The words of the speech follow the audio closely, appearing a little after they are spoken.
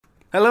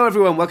Hello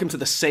everyone, welcome to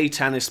the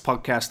Satanist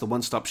Podcast, the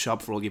one-stop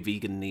shop for all your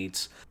vegan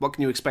needs. What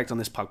can you expect on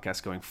this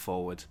podcast going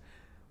forward?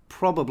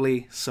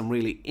 Probably some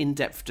really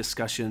in-depth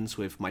discussions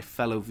with my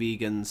fellow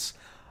vegans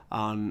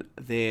on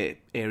their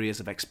areas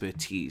of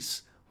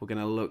expertise. We're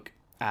going to look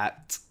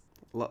at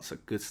lots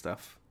of good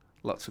stuff.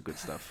 The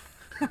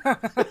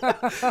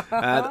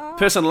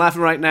person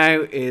laughing right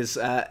now is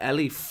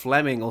Ellie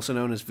Fleming, also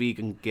known as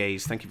Vegan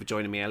Gaze. Thank you for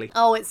joining me, Ellie.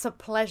 Oh, it's a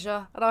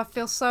pleasure, and I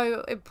feel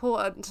so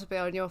important to be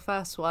on your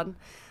first one.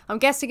 I'm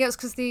guessing it's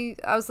because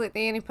I was like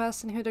the only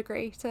person who'd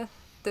agree to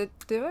do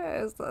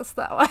it. Is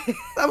that why?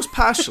 That was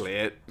partially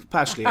it.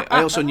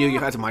 I also knew you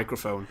had a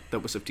microphone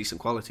that was of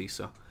decent quality,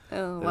 so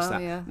Oh, there's well,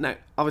 that. yeah. Now,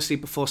 obviously,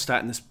 before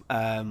starting this,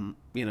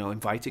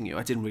 inviting you,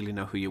 I didn't really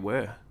know who you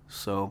were,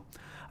 so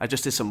I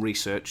just did some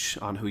research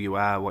on who you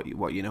are, what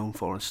you're known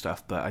for and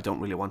stuff, but I don't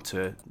really want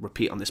to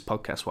repeat on this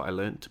podcast what I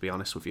learned, to be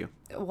honest with you.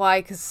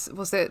 Why? Because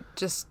was it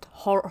just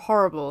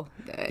horrible?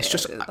 It's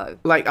just,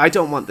 I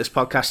don't want this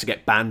podcast to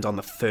get banned on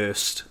the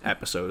first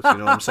episode, you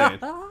know what I'm saying?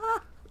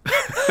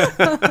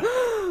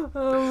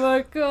 Oh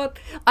my god.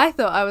 I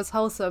thought I was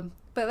wholesome,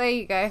 but there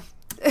you go.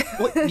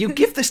 Well, you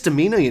give this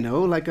demeanour,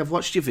 like I've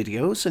watched your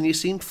videos and you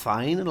seem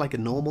fine and like a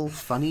normal,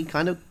 funny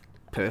kind of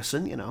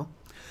person,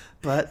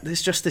 But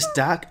there's just this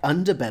dark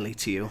underbelly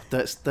to you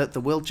that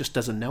the world just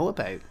doesn't know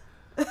about.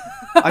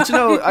 I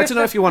don't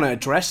know if you want to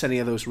address any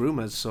of those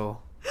rumours or.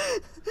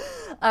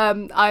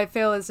 I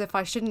feel as if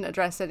I shouldn't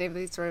address any of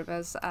these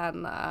rumours,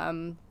 and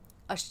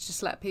I should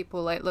just let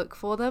people look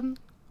for them.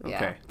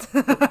 Okay.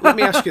 Yeah. Let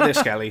me ask you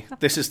this, Kelly.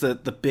 This is the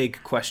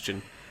big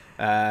question.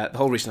 The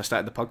whole reason I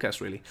started the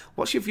podcast, really.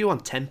 What's your view on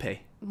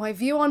tempeh? My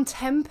view on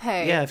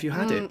tempeh. Yeah, have you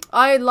had it?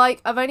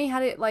 I've only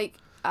had it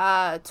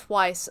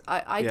twice.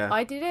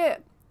 I did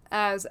it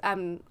as I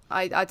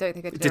don't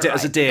think I did it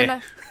as a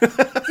deer.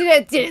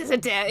 Did it as a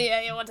deer.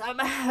 Yeah, one time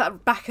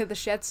back of the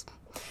sheds.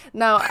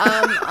 No,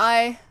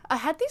 I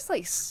had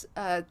these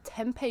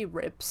tempeh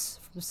ribs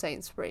from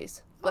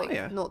Sainsbury's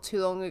not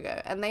too long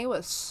ago, and they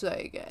were so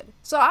good.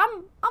 So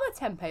I'm a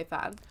tempeh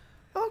fan.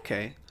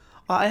 Okay.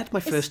 I had my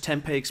first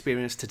tempeh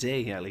experience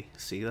today, Ellie.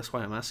 See, that's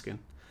why I'm asking.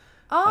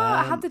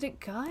 How did it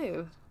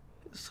go?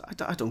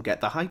 I don't get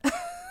the hype.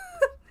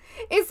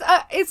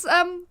 It's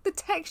the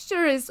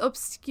texture is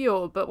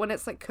obscure, but when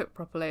it's cooked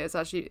properly, it's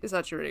actually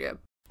really good.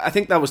 I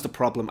think that was the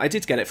problem. I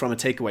did get it from a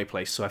takeaway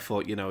place, so I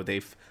thought,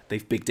 they've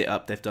bigged it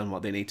up, they've done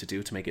what they need to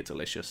do to make it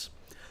delicious.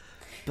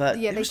 But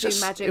yeah, it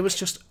was magic. It was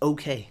just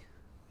okay,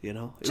 It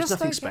was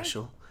nothing okay.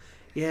 Special.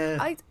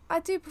 Yeah. I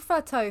do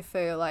prefer tofu.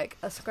 A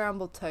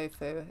scrambled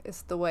tofu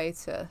is the way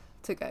to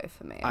go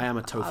for me. I am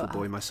a tofu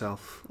boy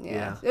myself.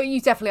 Yeah.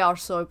 You definitely are a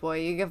soy boy.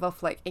 You give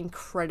off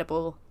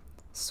incredible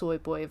soy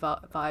boy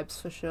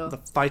vibes for sure. The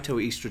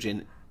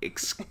phytoestrogen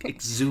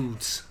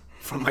exudes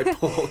from my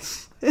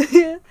pores.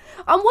 Yeah.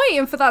 I'm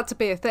waiting for that to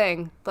be a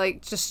thing.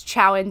 Just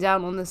chowing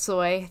down on the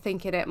soy,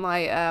 thinking it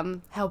might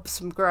help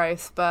some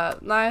growth,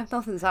 but no,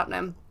 nothing's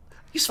happening.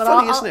 It's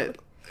funny, isn't it?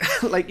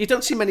 You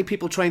don't see many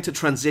people trying to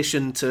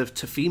transition to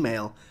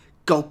female,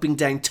 gulping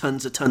down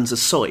tons of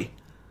soy.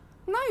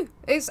 No,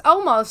 it's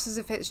almost as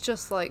if it's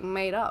just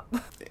made up.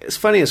 It's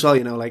funny as well,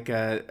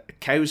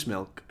 cow's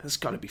milk has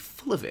got to be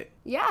full of it.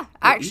 Yeah,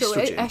 actual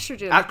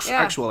estrogen.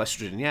 Actual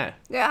estrogen, yeah.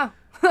 Yeah.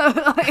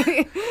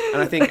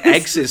 And I think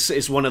eggs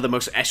is one of the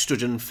most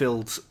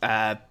estrogen-filled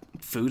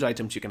food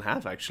items you can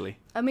have, actually.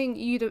 I mean,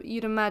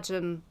 you'd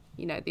imagine,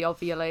 the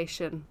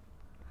ovulation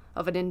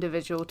of an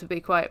individual to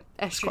be quite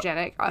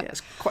estrogenic.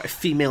 It's quite a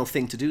female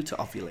thing to do to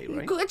ovulate,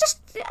 right?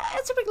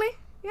 Typically,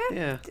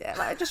 yeah.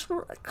 Yeah. It just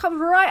comes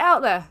right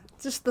out there.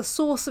 Just the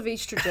source of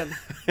estrogen.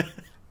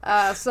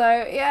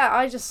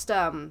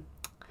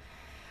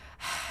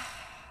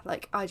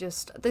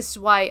 This is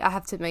why I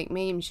have to make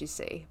memes, you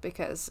see,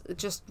 because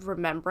just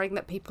remembering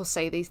that people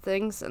say these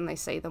things and they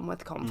say them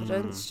with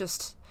confidence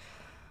just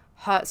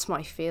hurts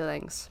my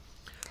feelings.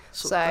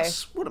 So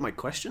that's one of my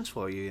questions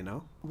for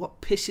you,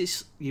 What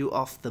pisses you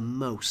off the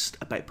most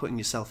about putting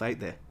yourself out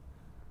there?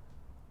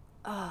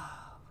 Oh,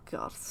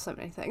 God, so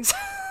many things.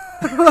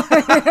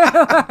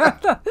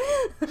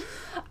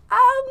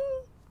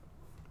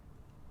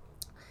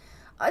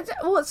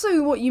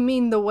 What you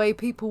mean, the way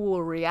people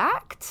will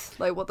react?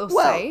 What they'll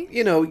say?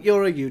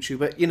 You're a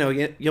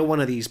YouTuber. You're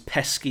one of these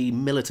pesky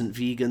militant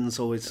vegans.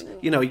 Always,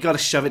 you got to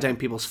shove it down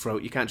people's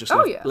throat. You can't just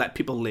let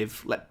people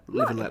live,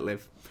 and let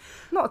live.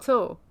 Not at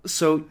all.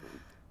 So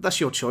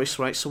that's your choice,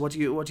 right? So what do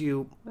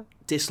you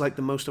dislike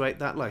the most about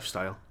that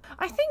lifestyle?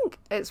 I think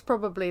it's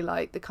probably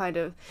the kind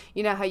of,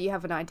 how you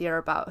have an idea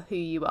about who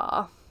you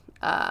are,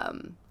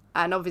 and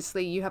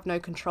obviously you have no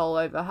control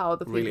over how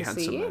other people really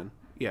handsome see you. Man.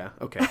 Yeah.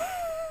 Okay.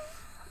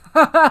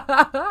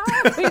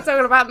 You're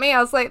talking about me. I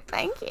was like,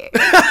 thank you.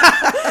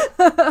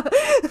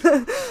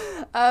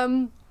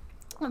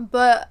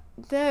 But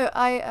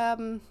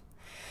no,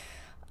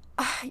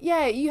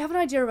 you have an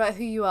idea about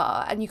who you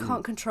are, and you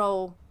can't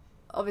control,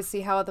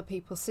 obviously, how other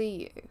people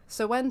see you.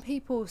 So when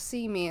people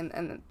see me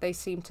and they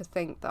seem to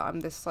think that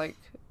I'm this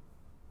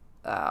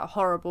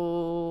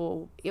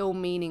horrible,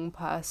 ill-meaning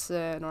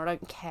person, or I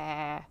don't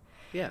care,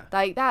 Yeah.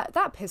 Like,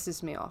 that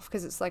pisses me off,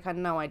 because it's like, I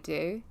know I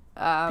do.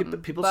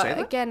 People but say that?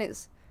 Again,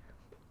 it's...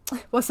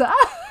 What's that?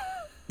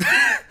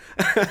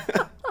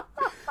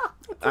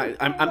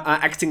 I'm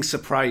acting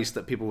surprised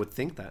that people would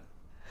think that.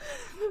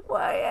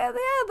 Well, yeah,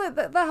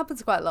 that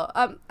happens quite a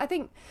lot. I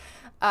think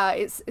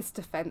it's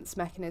defense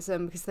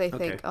mechanism, because they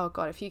think, oh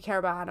god, if you care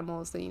about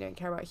animals, then you don't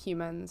care about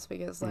humans,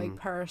 because like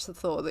perish the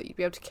thought that you'd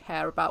be able to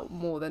care about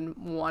more than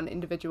one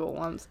individual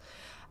once.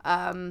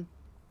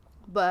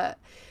 But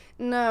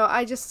no,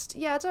 I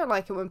don't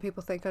like it when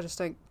people think I just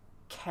don't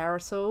care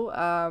at all,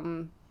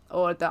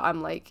 or that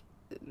I'm like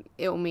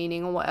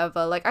ill-meaning or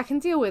whatever. Like, I can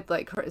deal with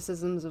like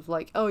criticisms of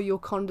like, oh, you're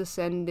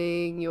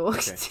condescending, you're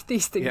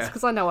these things,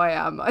 because I know I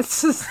am.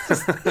 It's just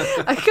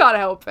I can't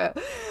help it.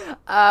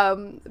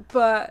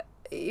 But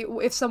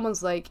if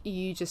someone's like,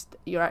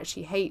 you're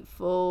actually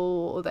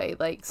hateful, or they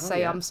like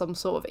say I'm some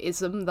sort of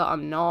ism that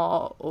I'm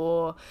not,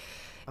 or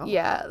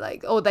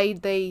like, or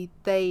they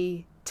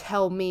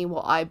tell me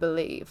what I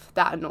believe,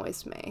 that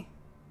annoys me.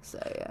 So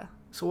yeah.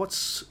 So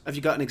have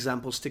you got an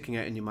example sticking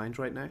out in your mind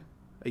right now?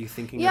 Are you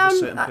thinking of a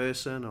certain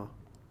person, or?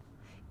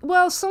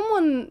 Well,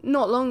 someone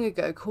not long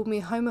ago called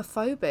me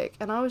homophobic,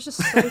 and I was just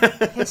so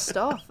pissed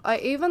off. I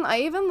even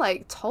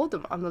like told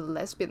them I'm a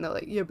lesbian. They're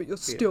like, yeah, but you're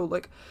still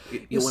like,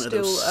 you're one still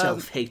of those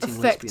self-hating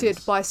affected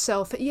lesbians. by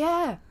self.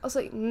 Yeah, I was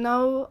like,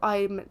 no,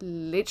 I'm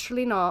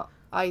literally not.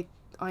 I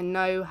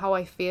know how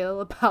I feel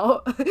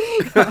about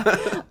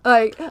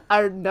like,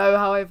 I know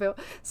how I feel,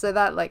 so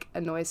that like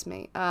annoys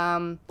me.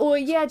 Or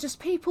yeah, just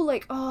people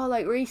like, oh,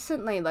 like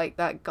recently, like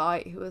that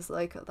guy who was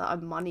like that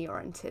I'm money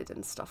oriented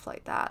and stuff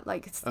like that.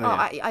 Like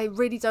I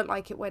really don't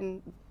like it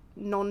when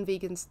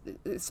non-vegans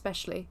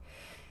especially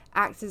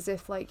act as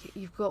if like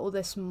you've got all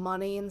this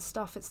money and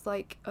stuff. It's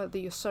like that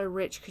you're so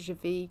rich because you're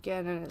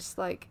vegan, and it's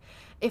like,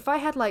 if I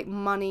had like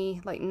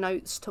money, like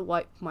notes to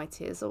wipe my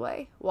tears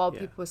away while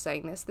people were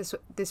saying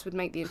this would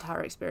make the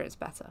entire experience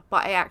better,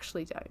 but I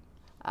actually don't.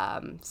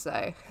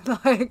 So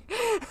like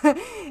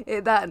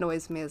that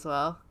annoys me as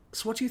well.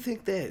 So what do you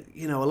think that,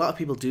 a lot of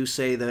people do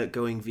say that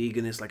going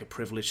vegan is like a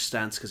privileged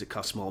stance because it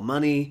costs more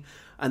money,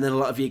 and then a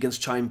lot of vegans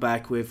chime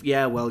back with,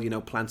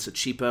 plants are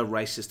cheaper,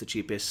 rice is the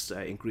cheapest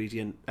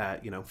ingredient,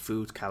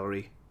 food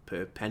calorie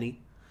per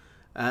penny,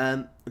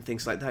 and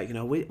things like that.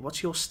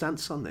 What's your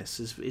stance on this?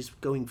 Is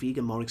going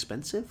vegan more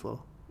expensive,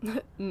 or?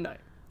 No,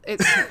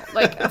 it's not.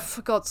 Like,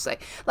 for God's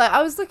sake. Like,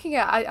 I was looking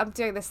at, I'm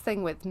doing this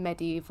thing with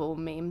medieval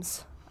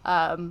memes.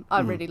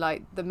 I really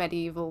like the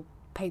medieval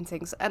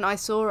paintings, and I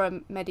saw a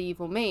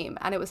medieval meme,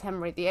 and it was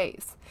Henry VIII,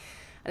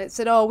 and it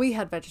said, oh, we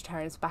had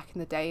vegetarians back in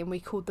the day and we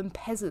called them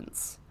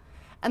peasants.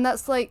 And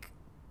that's like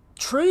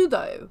true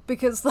though,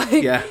 because like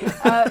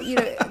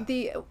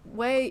the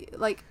way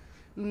like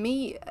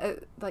meat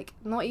like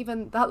not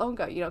even that long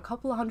ago, a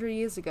couple of 100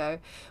 years ago,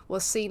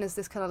 was seen as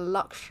this kind of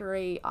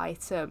luxury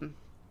item,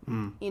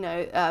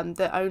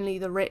 that only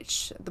the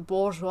rich, the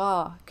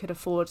bourgeois, could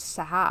afford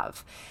to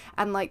have.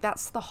 And like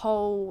that's the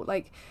whole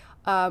like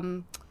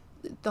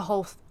the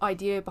whole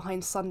idea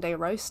behind Sunday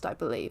roast, I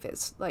believe.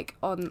 It's like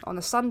on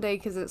a Sunday,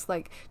 because it's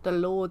like the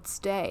Lord's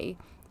Day.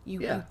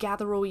 You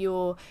gather all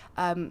your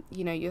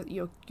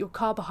your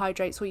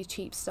carbohydrates, all your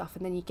cheap stuff,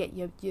 and then you get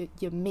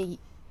your meat,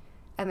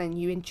 and then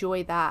you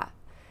enjoy that,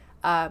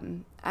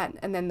 and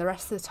then the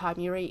rest of the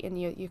time you're eating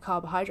your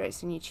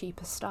carbohydrates and your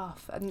cheaper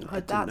stuff. And I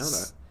didn't know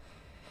that.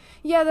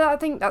 Yeah, I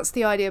think that's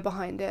the idea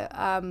behind it,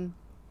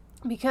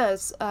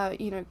 because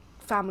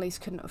families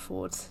couldn't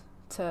afford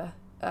to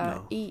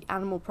eat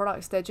animal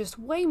products. They're just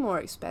way more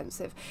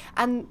expensive.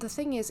 And the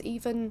thing is,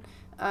 even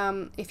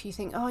if you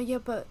think, oh yeah,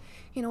 but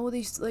all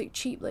these like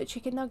cheap like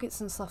chicken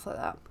nuggets and stuff like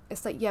that,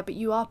 it's like, yeah, but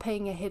you are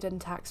paying a hidden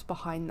tax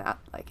behind that.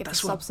 Like, if the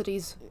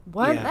subsidies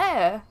weren't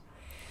there,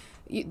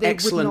 they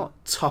excellent would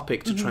not...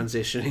 topic to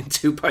transition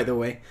into, by the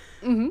way.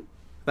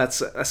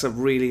 That's a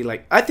really,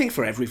 like, I think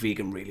for every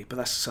vegan really, but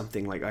that's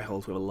something like I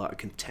hold with a lot of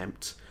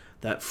contempt,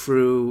 that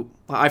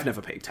I've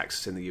never paid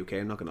taxes in the UK,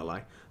 I'm not gonna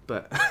lie,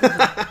 but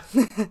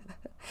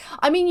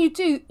I mean, you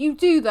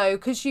do though,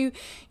 because you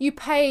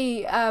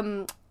pay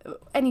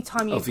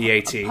anytime you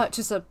VAT.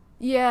 Purchase a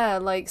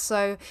like,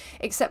 so,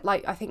 except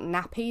like I think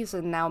nappies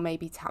and now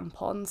maybe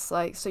tampons,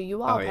 like, so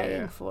you are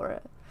paying for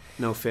it.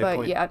 No, fair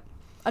point. Yeah,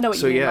 I know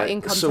what you mean, like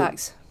income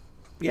tax.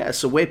 Yeah,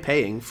 so we're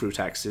paying through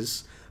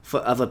taxes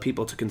for other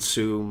people to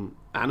consume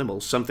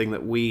animals, something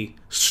that we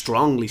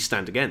strongly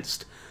stand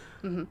against.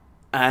 Even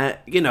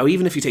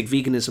if you take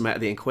veganism out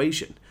of the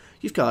equation,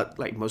 you've got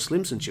like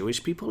Muslims and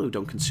Jewish people who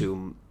don't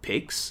consume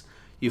pigs.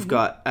 You've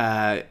got,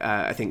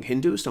 I think,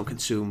 Hindus don't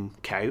consume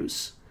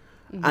cows.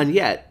 And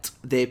yet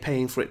they're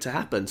paying for it to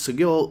happen. So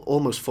you're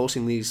almost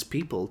forcing these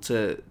people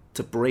to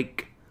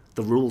break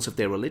the rules of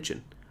their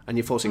religion. And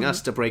you're forcing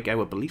us to break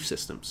our belief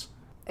systems.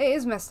 It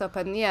is messed up.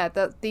 And yeah,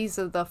 these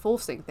are the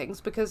forcing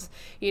things, because,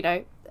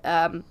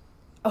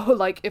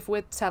 like if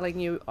we're telling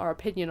you our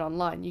opinion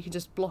online, you can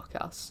just block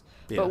us.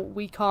 Yeah. But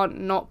we can't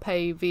not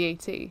pay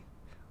VAT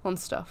on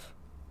stuff.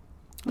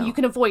 No. You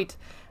can avoid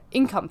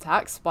income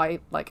tax by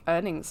like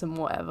earnings and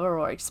whatever,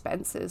 or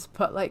expenses,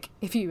 but like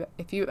if you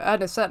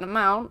earn a certain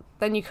amount,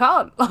 then you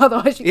can't,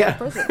 otherwise you go to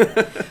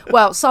prison.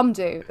 Well, some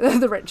do,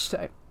 the rich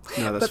don't.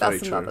 No, but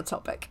that's very another true.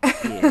 topic.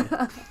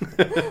 Yeah.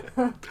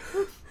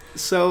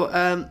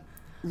 So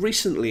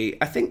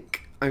recently, I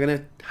think I'm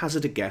gonna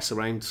hazard a guess,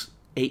 around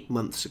 8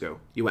 months ago,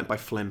 you went by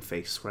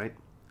Flemface, right?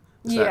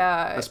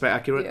 That's about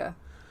accurate. Yeah.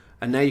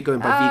 And now you're going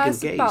by vegan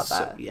gaze. About So,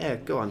 that. yeah,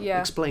 go on. Yeah.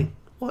 Explain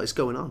what is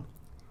going on.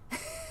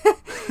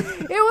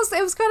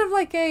 It was kind of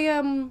like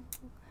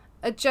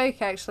a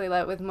joke, actually,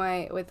 like with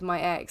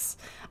my ex.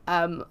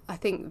 I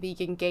think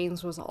vegan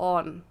gains was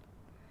on,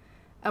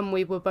 and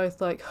we were both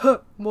like, huh,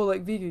 more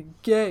like vegan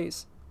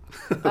gays.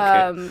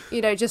 Okay.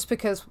 You know, just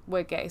because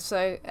we're gay,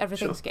 so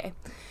everything's gay.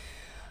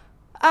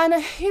 And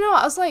you know,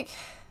 I was like,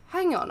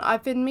 hang on,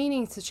 I've been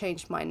meaning to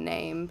change my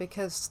name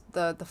because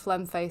the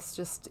phlegm face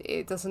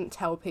it doesn't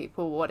tell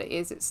people what it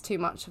is. It's too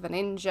much of an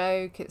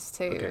in-joke. It's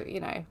too, you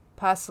know,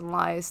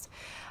 personalized.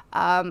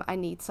 I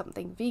need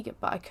something vegan,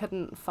 but I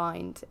couldn't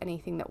find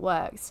anything that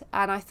worked.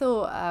 And I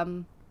thought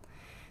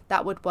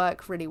that would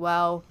work really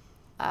well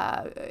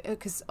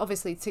because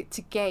obviously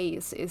to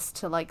gaze is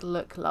to like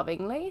look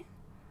lovingly.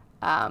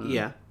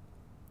 Yeah.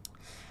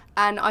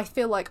 And I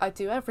feel like I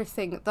do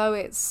everything, though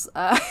it's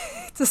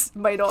just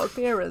may not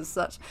appear as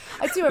such.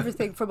 I do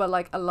everything from a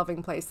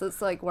loving place.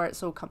 That's like where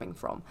it's all coming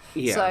from.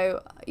 Yeah.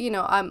 So you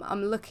know,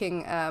 I'm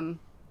looking.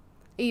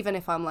 Even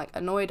if I'm like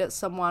annoyed at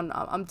someone,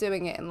 I'm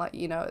doing it in like,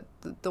 you know,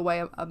 the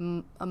way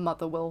a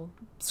mother will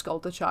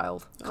scold a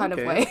child kind of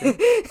way.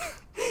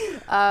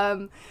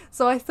 Okay.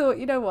 So I thought,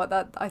 you know what,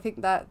 I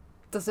think that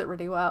does it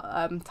really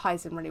well.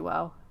 Ties in really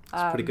well.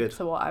 It's pretty good.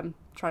 To what I'm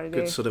trying to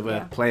do. Good sort of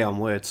a play on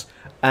words.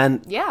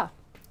 And yeah.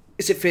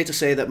 Is it fair to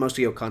say that most of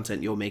your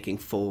content you're making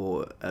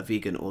for a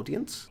vegan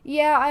audience?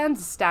 Yeah, I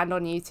understand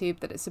on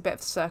YouTube that it's a bit of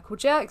a circle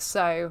jerk,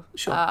 so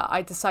sure.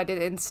 I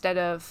decided instead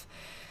of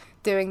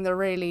doing the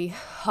really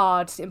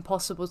hard,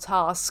 impossible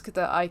task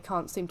that I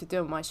can't seem to do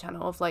on my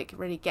channel of like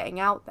really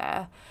getting out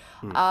there,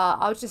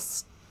 I'll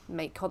just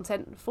make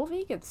content for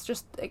vegans.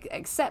 Just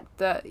accept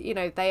that, you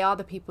know, they are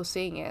the people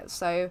seeing it.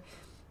 So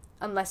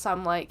unless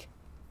I'm like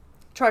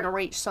trying to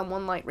reach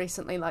someone like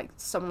recently, like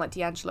someone like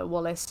D'Angelo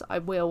Wallace, I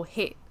will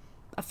hit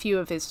a few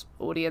of his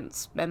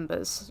audience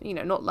members, you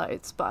know, not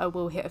loads, but I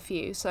will hit a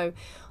few. So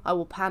I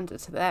will pander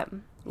to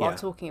them while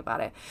talking about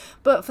it.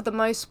 But for the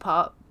most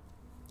part,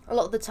 a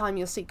lot of the time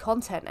you'll see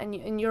content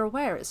and you're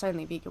aware it's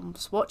only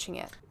vegans watching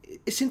it.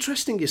 It's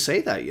interesting you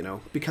say that, you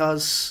know,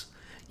 because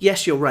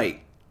yes, you're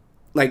right.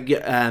 Like,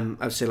 I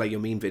would say like your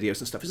meme videos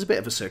and stuff is a bit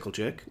of a circle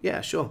jerk.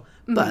 Yeah, sure.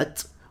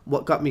 But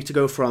what got me to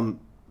go from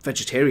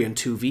vegetarian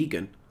to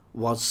vegan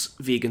was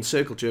vegan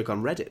circle jerk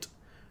on Reddit.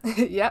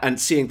 Yeah. And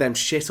seeing them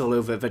shit all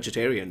over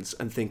vegetarians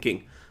and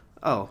thinking,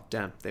 oh,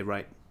 damn, they're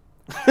right.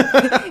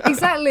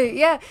 Exactly,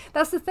 yeah,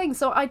 that's the thing.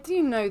 So I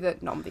do know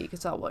that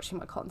non-vegans are watching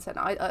my content.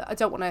 I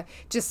don't want to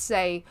just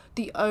say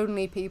the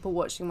only people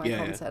watching my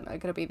content are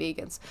going to be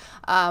vegans.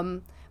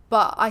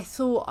 But I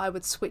thought I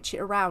would switch it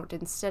around.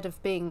 Instead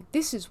of being,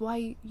 this is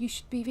why you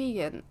should be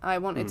vegan, I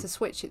wanted to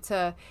switch it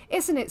to,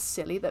 isn't it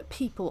silly that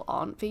people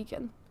aren't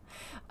vegan?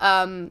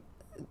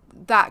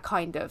 That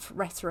kind of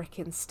rhetoric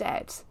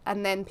instead.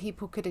 And then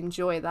people could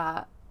enjoy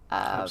that.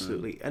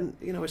 Absolutely. And,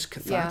 you know, it's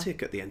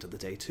cathartic at the end of the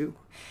day, too.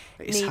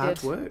 It's Needed.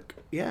 hard work.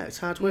 Yeah, it's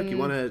hard work. You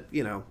want to,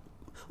 you know...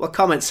 Well,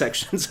 comment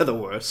sections are the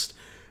worst,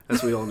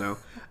 as we all know.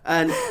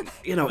 And,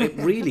 you know, it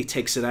really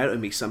takes it out of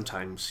me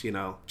sometimes, you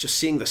know. Just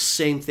seeing the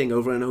same thing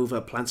over and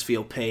over. Plants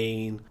feel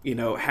pain. You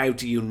know, how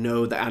do you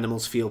know that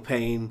animals feel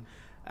pain?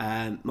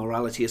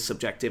 Morality is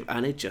subjective.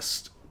 And it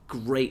just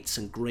grates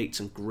and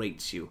grates and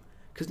grates you.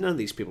 Because none of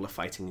these people are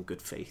fighting in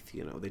good faith,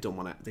 you know. They don't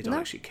want to... They don't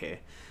actually care.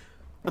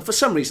 And for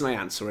some reason, I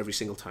answer every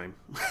single time.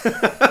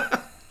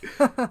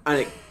 And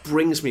it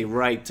brings me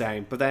right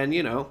down. But then,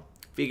 you know,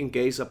 Vegan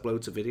Gaze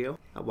uploads a video.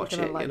 I watch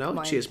it, you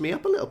know, cheers me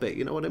up a little bit.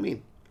 You know what I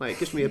mean? Like, it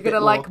gives me a bit more... You're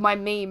going to like my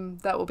meme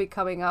that will be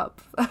coming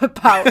up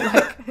about,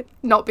 like,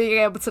 not being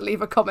able to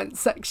leave a comment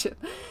section.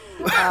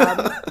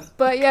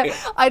 But yeah,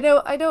 I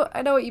know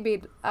what you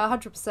mean,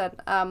 100%.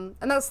 And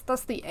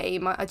that's the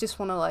aim. I just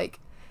want to, like...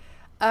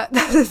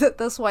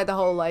 that's why the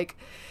whole, like...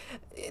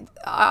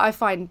 I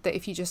find that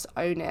if you just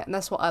own it, and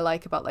that's what I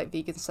like about like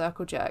Vegan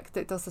Circle Jerk,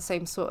 that it does the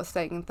same sort of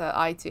thing that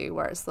I do,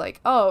 where it's like,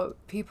 oh,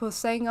 people are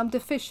saying I'm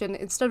deficient,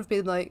 instead of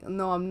being like,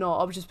 no, I'm not,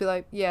 I'll just be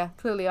like, yeah,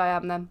 clearly I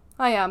am then.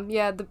 I am,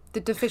 yeah, the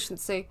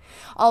deficiency.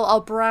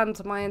 I'll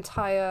brand my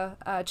entire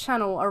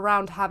channel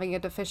around having a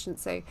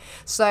deficiency.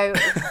 So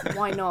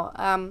why not?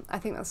 I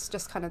think that's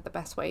just kind of the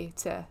best way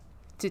to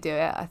do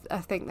it. I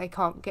think they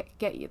can't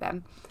get you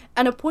then.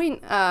 And a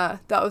point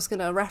that I was going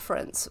to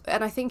reference,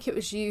 and I think it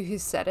was you who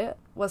said it,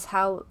 was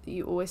how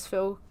you always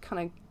feel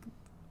kind of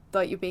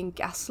like you're being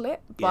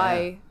gaslit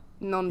by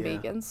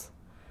non-vegans.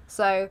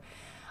 So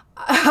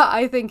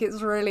I think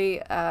it's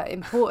really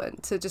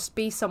important to just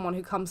be someone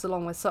who comes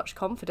along with such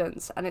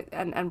confidence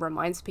and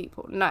reminds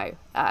people, no,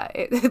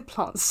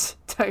 plants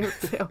don't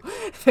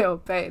feel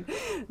pain.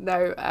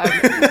 No,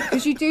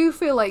 because you do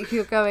feel like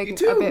you're going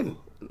a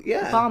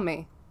bit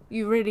balmy.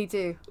 You really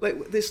do.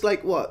 Like, there's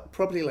like, what,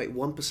 probably like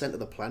 1% of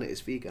the planet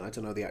is vegan. I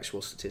don't know the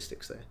actual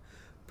statistics there.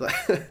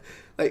 But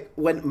like,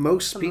 when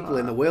most people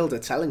in the world are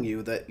telling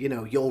you that, you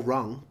know, you're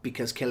wrong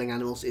because killing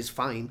animals is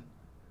fine,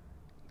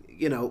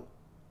 you know,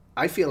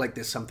 I feel like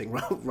there's something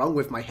wrong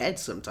with my head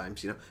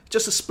sometimes, you know.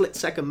 Just a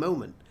split-second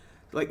moment.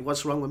 Like,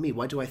 what's wrong with me?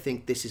 Why do I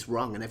think this is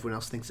wrong and everyone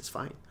else thinks it's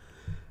fine?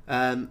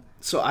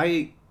 So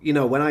I, you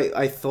know, when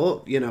I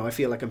thought, you know, I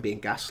feel like I'm being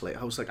gaslit,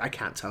 I was like, I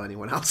can't tell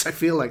anyone else I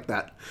feel like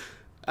that.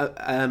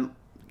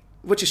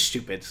 Which is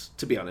stupid,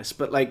 to be honest.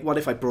 But, like, what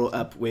if I brought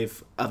up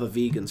with other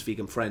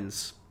vegan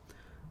friends,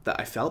 that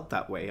I felt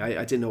that way?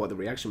 I didn't know what the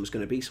reaction was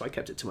going to be, so I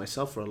kept it to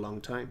myself for a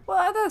long time.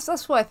 Well,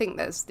 that's why I think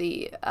there's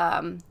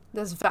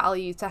there's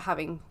value to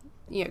having,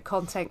 you know,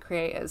 content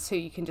creators who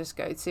you can just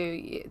go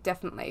to,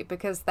 definitely,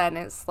 because then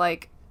it's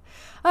like,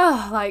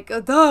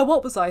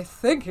 what was I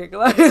thinking?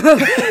 Like,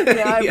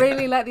 I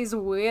really let these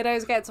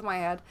weirdos get to my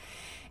head.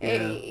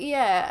 And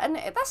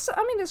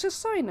it's just a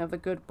sign of a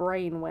good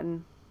brain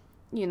when,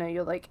 you know,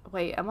 you're like,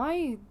 wait, am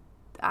I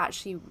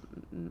actually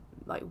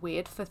like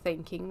weird for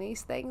thinking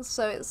these things?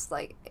 So it's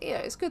like, you know,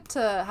 it's good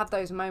to have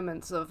those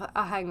moments of,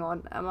 hang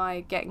on, am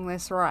I getting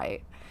this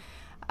right?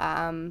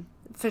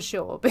 For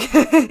sure,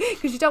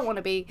 because you don't want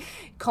to be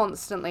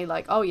constantly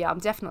like, oh yeah, I'm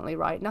definitely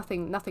right,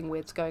 nothing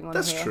weird's going on.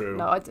 That's here. True.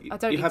 No, I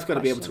don't. You have got to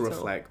be able to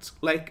reflect.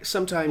 Like,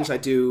 sometimes I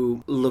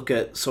do look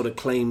at sort of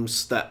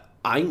claims that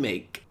I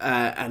make,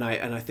 and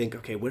I think,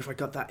 okay, where have I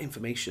got that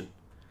information?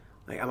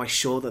 Like, am I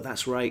sure that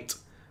that's right?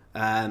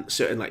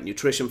 Certain like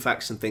nutrition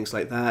facts and things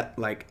like that.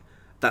 Like,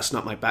 that's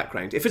not my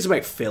background. If it's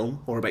about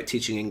film or about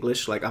teaching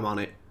English, like, I'm on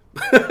it.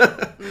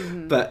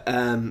 But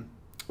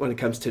when it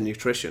comes to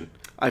nutrition,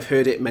 I've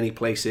heard it many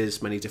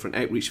places, many different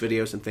outreach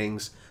videos and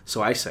things,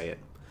 so I say it.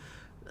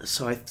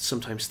 So I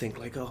sometimes think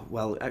like, oh,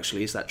 well,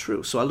 actually, is that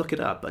true? So I look it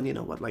up, and you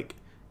know what, like,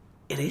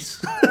 it is.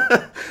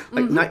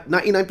 Like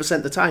 99%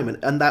 of the time,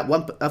 and that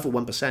other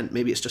 1%,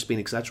 maybe it's just been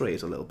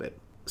exaggerated a little bit.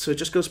 So it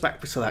just goes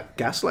back to that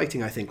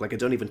gaslighting, I think. Like, I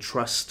don't even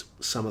trust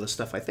some of the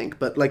stuff I think.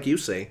 But like you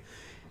say,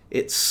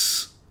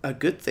 it's a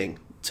good thing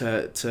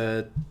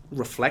to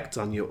reflect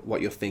on what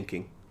you're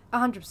thinking.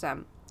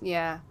 100%,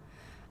 yeah.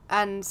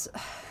 And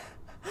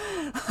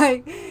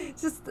like,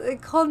 just a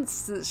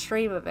constant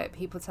stream of it,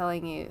 people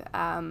telling you,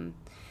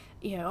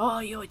 you know, oh,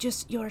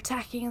 you're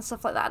attacking and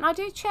stuff like that. And I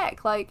do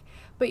check, like,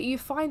 but you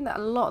find that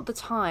a lot of the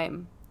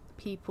time,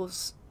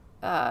 people's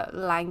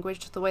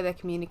language, the way they're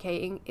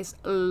communicating, is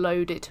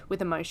loaded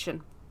with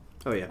emotion.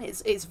 Oh yeah,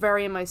 it's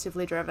very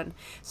emotively driven.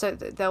 So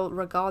they'll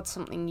regard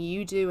something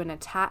you do an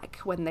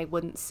attack when they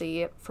wouldn't see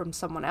it from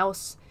someone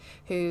else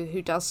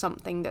who does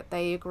something that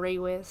they agree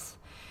with.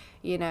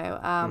 You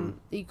know,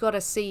 you got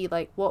to see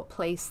like what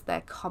place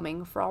they're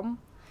coming from,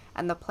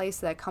 and the place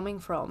they're coming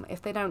from,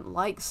 if they don't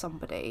like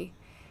somebody,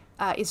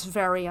 is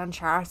very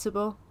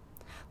uncharitable.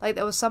 Like,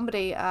 there was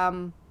somebody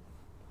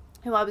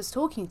who I was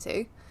talking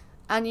to,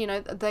 and you know,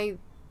 they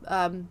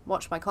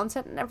watch my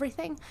content and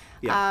everything,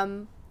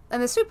 and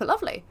they're super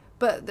lovely,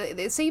 but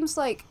it seems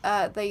like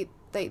they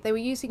were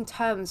using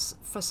terms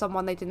for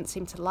someone they didn't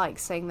seem to like,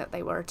 saying that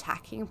they were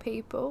attacking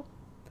people.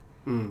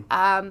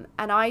 And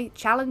I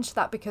challenged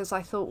that because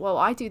I thought, well,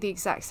 I do the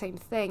exact same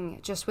thing,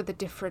 just with a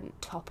different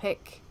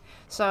topic.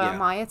 So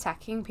am I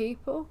attacking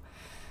people?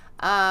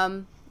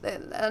 And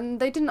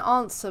they didn't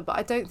answer, but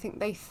I don't think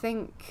they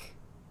think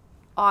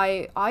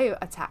I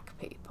attack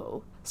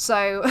people.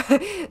 So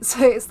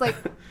it's like,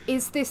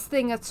 is this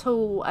thing at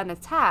all an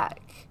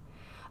attack?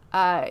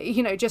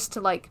 You know, just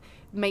to like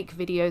make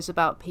videos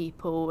about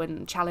people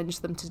and challenge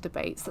them to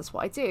debates. That's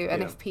what I do.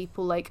 And if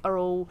people like are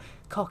all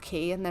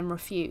cocky and then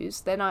refuse,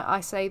 then I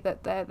say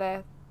that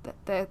they're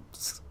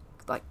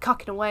like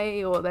cucking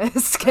away, or they're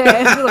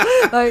scared.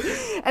 Like,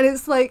 and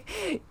it's like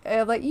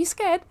you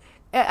scared?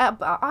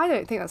 But I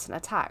don't think that's an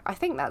attack. I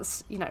think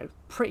that's, you know,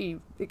 pretty.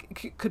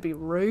 It could be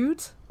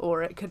rude,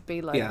 or it could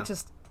be like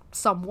just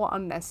somewhat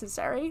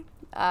unnecessary,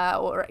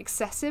 or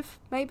excessive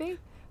maybe.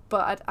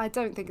 But I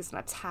don't think it's an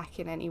attack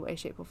in any way,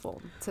 shape, or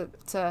form.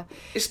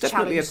 It's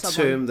definitely a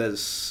term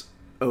that's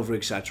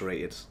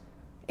over-exaggerated.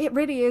 It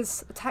really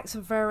is. Attack's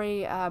a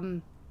very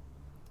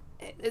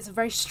it's a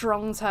very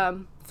strong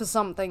term for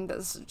something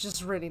that's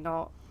just really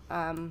not.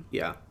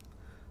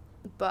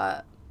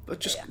 But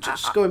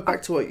just going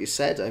back to what you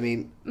said, I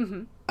mean,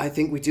 I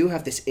think we do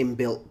have this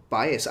inbuilt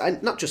bias.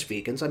 Not just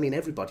vegans. I mean,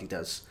 everybody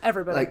does.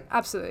 Everybody, like,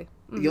 absolutely.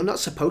 You're not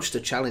supposed to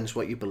challenge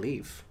what you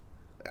believe.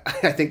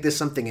 I think there's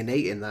something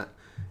innate in that.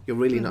 You're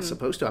really not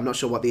supposed to. I'm not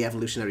sure what the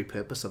evolutionary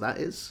purpose of that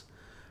is.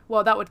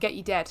 Well, that would get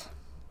you dead,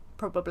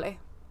 probably.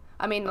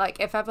 I mean,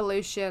 like, if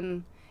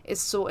evolution is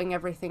sorting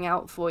everything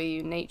out for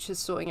you, nature's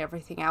sorting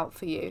everything out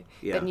for you,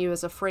 then you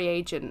as a free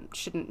agent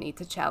shouldn't need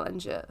to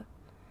challenge it.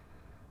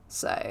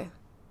 So,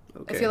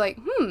 if you're like,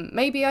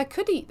 maybe I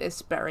could eat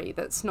this berry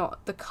that's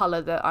not the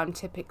colour that I'm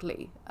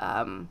typically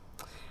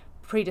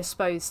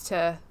predisposed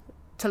to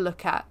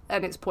look at,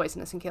 and it's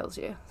poisonous and kills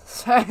you.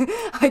 So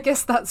I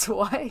guess that's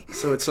why.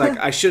 So it's like,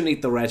 I shouldn't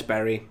eat the red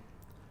berry.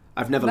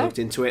 I've never looked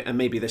into it, and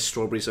maybe this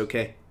strawberry's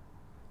okay.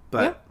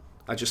 But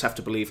I just have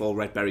to believe all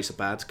red berries are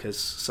bad because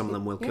some of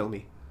them will kill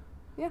me.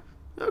 Yeah.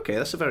 Okay,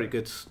 that's a very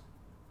good...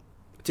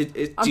 Do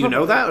you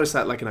know that, or is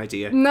that like an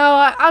idea?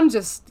 No, I'm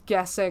just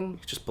guessing.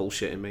 You're just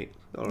bullshitting, mate.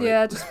 All right.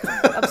 Yeah,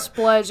 I'm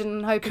splurging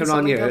and hoping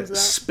something comes out.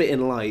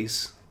 Spitting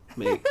lies,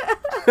 mate.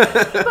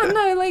 But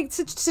no, like,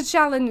 to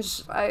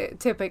challenge,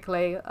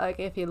 typically, like,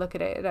 if you look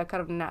at it in a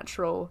kind of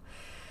natural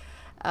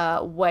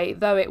way,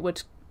 though it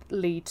would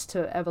lead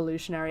to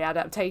evolutionary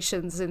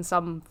adaptations in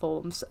some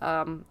forms,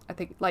 I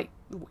think, like,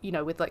 you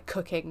know, with, like,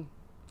 cooking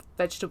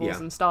vegetables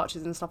and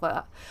starches and stuff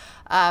like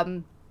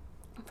that,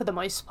 for the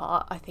most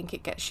part, I think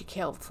it gets you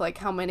killed. Like,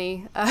 how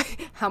many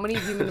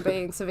human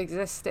beings have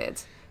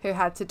existed who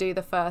had to do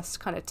the first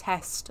kind of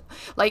test?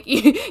 Like,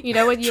 you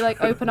know, when you,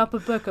 like, open up a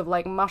book of,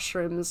 like,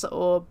 mushrooms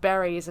or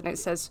berries and it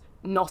says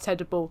not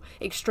edible,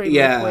 extremely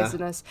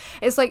poisonous.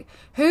 It's like,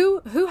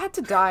 who had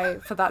to die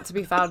for that to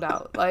be found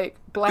out? Like,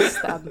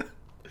 bless them.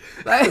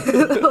 Like,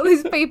 all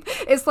these people,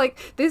 it's like,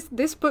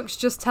 this book's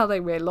just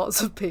telling me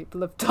lots of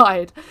people have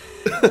died.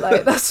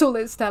 Like, that's all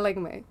it's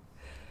telling me.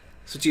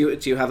 So do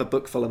you have a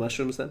book full of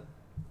mushrooms then?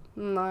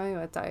 No,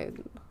 I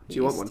don't. Do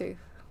you want one? To.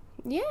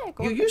 Yeah,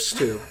 go You on. used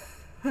to?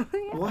 Yeah.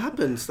 What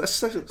happened? That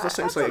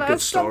sounds like a good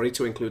story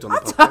to include on the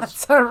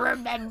podcast. I don't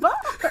remember.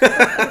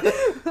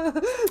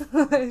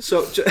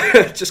 So,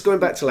 just going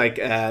back to, like,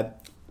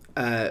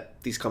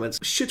 these comments,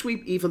 should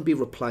we even be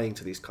replying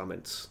to these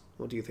comments?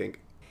 What do you think?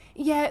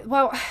 Yeah,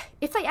 well,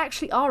 if they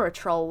actually are a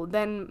troll,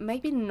 then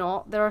maybe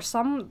not. There are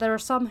some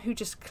who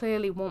just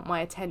clearly want my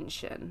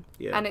attention.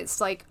 Yeah. And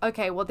it's like,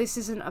 okay, well, this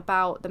isn't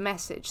about the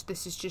message.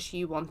 This is just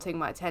you wanting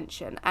my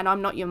attention. And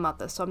I'm not your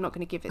mother, so I'm not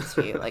going to give it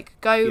to you. Like,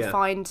 go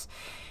find,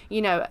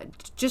 you know,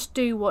 just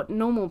do what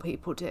normal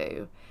people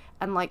do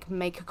and, like,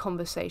 make a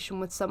conversation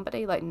with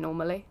somebody, like,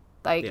 normally.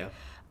 Like,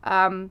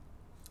 so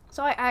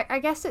I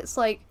guess it's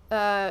like,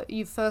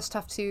 you first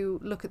have to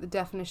look at the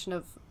definition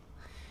of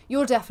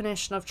your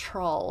definition of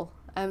troll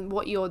and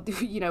what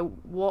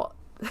what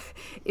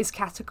is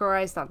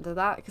categorized under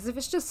that. Because if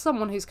it's just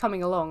someone who's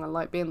coming along and,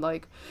 like, being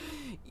like,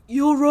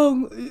 you're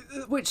wrong,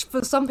 which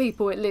for some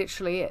people it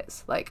literally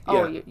is, like,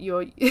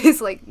 you're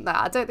it's like,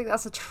 nah, I don't think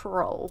that's a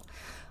troll.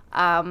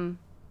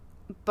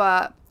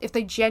 But if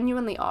they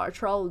genuinely are a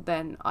troll,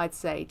 then I'd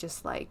say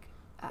just, like,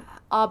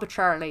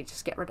 arbitrarily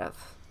just get rid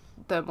of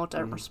them or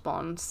don't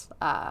respond,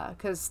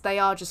 because they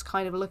are just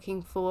kind of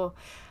looking for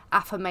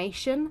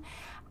affirmation.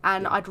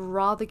 And I'd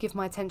rather give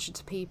my attention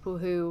to people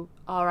who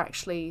are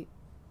actually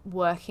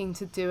working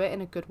to do it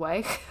in a good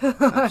way.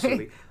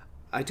 Absolutely.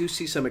 I do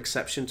see some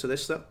exception to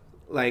this, though.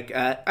 Like,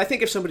 I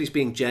think if somebody's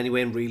being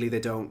genuine, really, they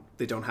don't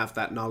have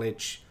that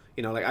knowledge.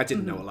 You know, like, I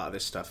didn't know a lot of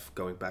this stuff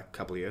going back a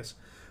couple of years.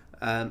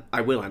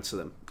 I will answer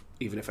them,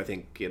 even if I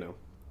think, you know...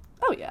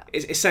 Oh, yeah.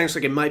 It sounds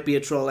like it might be a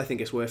troll. I think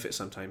it's worth it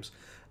sometimes.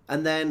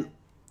 And then,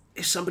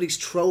 if somebody's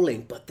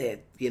trolling, but they're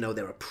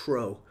a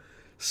pro.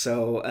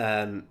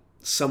 So,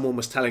 someone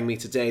was telling me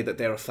today that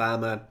they're a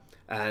farmer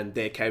and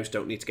their cows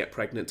don't need to get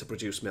pregnant to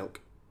produce milk,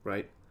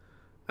 right?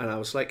 And I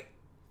was like,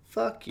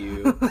 fuck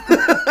you.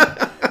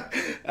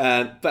 But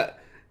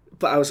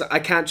I was like, I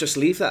can't just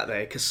leave that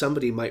there because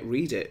somebody might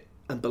read it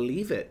and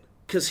believe it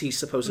because he's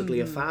supposedly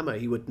a farmer.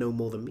 He would know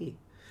more than me.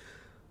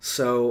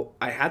 So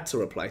I had to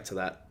reply to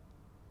that.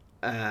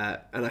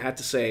 And I had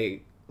to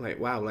say, like,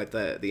 wow, like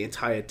the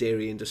entire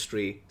dairy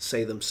industry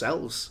say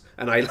themselves.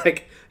 And I,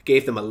 like,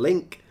 gave them a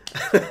link.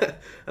 I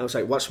was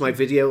like, watch my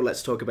video,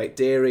 let's talk about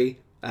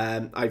dairy.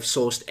 I've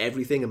sourced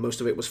everything and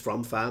most of it was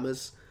from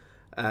farmers,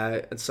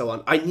 and so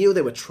on. I knew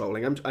they were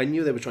trolling. I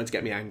knew they were trying to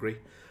get me angry,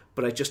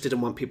 but I just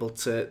didn't want people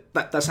to...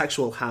 That's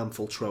actual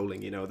harmful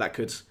trolling, you know, that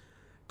could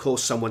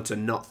cause someone to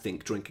not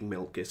think drinking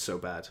milk is so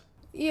bad.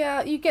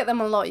 Yeah, you get them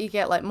a lot. You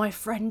get, like, my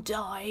friend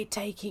died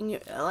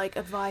taking, like,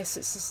 advice.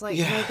 It's just like,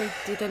 no, they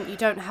didn't. You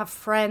don't have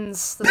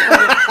friends. That's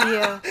why you're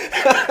here.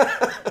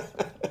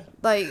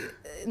 Like...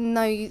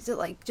 No, you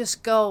like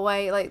just go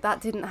away. Like,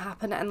 that didn't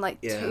happen. And, like,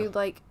 two,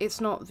 like,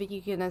 it's not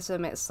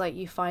veganism. It's like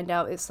you find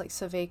out it's like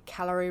severe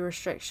calorie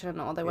restriction,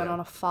 or they went on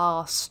a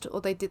fast, or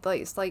they did,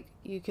 like, it's like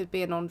you could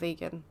be a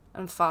non-vegan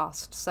and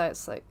fast. So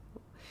it's like,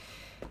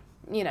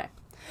 you know,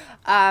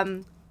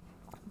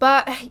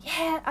 but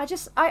yeah,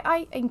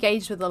 I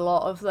engage with a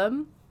lot of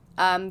them.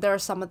 There are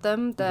some of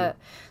them that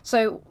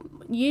so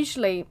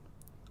usually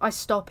I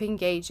stop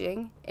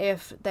engaging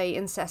if they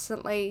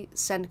incessantly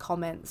send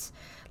comments.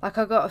 Like,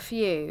 I got a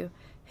few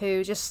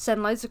who just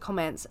send loads of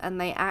comments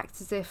and they act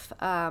as if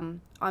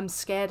I'm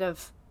scared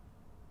of,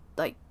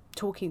 like,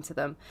 talking to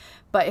them.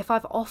 But if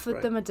I've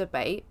offered them a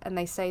debate and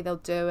they say they'll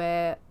do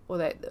it, or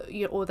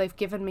they've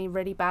given me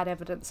really bad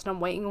evidence and I'm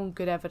waiting on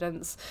good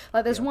evidence.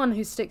 Like, there's one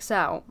who sticks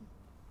out,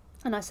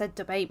 and I said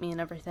debate me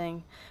and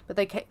everything, but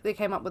they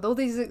came up with all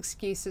these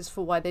excuses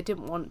for why they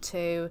didn't want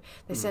to.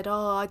 They said,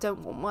 oh, I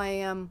don't want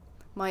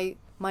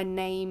my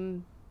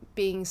name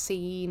being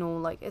seen,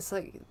 or, like, it's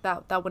like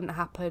that wouldn't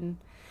happen.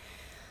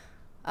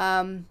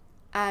 And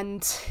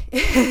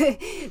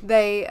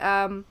they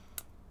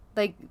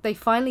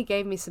finally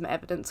gave me some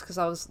evidence, because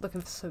I was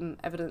looking for some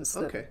evidence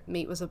that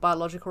meat was a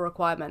biological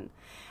requirement,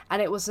 and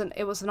it was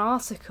an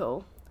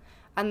article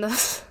and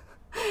the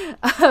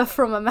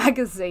from a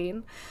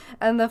magazine,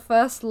 and the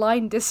first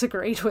line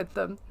disagreed with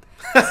them.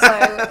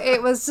 So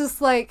it was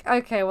just like,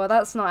 okay, well,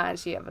 that's not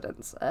actually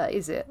evidence,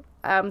 is it?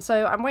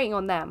 So I'm waiting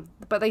on them,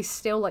 but they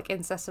still like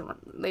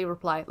incessantly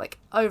reply like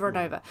over and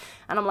over,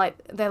 and I'm like,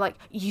 they're like,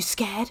 you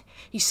scared,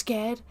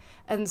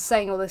 and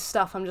saying all this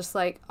stuff. I'm just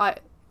like,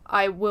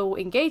 I will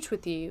engage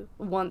with you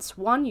once,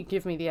 one, you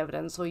give me the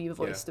evidence, or you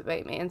voice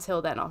debate me. Until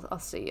then, I'll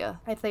see you.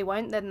 If they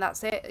won't, then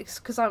that's it.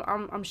 Because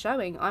I'm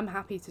showing, I'm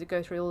happy to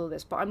go through all of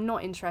this, but I'm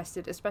not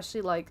interested,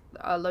 especially like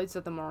loads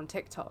of them are on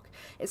TikTok.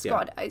 It's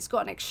got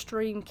an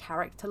extreme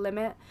character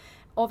limit.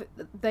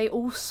 They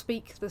all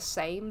speak the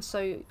same,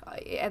 so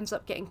it ends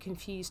up getting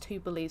confused who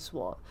believes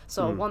what.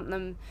 So I want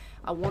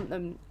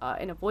them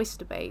in a voice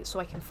debate, so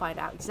I can find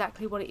out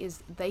exactly what it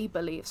is they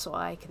believe, so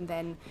I can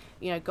then,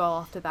 go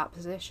after that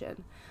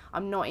position.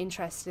 I'm not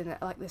interested in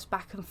it, like this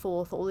back and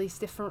forth, all these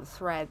different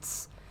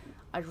threads.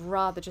 I'd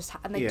rather just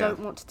and they don't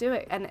want to do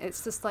it, and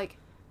it's just like,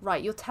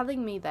 right, you're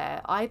telling me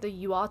there either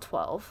you are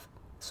 12,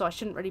 so I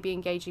shouldn't really be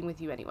engaging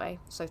with you anyway,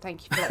 so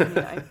thank you for letting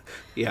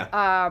me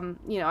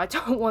know. I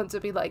don't want to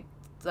be like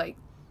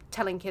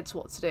telling kids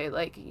what to do,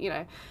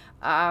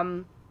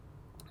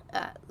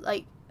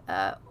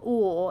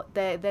 or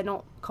they're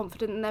not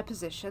confident in their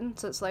position,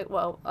 so it's like,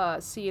 well,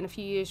 see you in a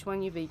few years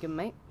when you're vegan,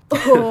 mate.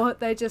 Or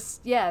they're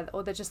just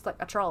like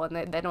a troll, and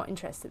they're not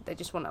interested. They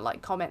just want to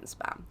like comment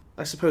spam.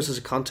 I suppose as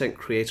a content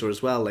creator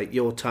as well, like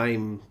your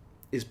time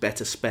is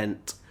better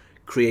spent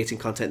creating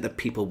content that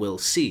people will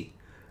see.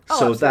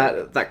 So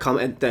that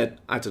comment that,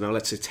 I don't know,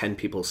 let's say 10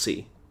 people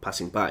see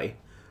passing by,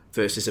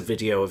 versus a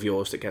video of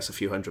yours that gets a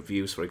few hundred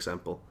views, for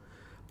example.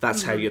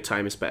 That's how your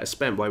time is better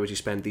spent. Why would you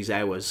spend these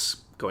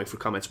hours going through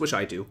comments, which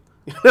I do?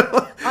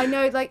 I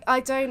know, like, I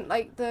don't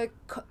like the...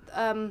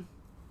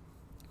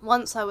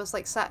 Once I was,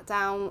 like, sat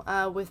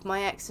down with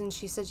my ex, and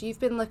she said, you've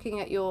been looking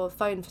at your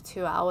phone for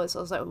 2 hours. I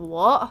was like,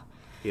 what?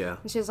 Yeah.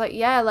 And she was like,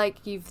 yeah,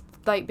 like, you've,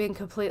 like, been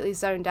completely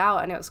zoned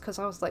out, and it was because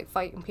I was, like,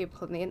 fighting people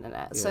on the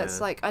internet. Yeah. So it's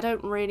like, I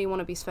don't really want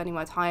to be spending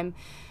my time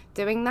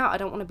doing that. I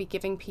don't want to be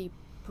giving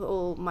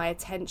people my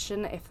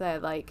attention if they're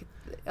like,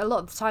 a lot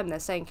of the time they're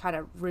saying kind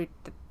of rude,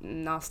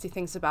 nasty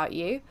things about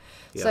you.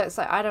 So it's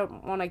like, I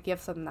don't want to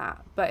give them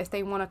that. But if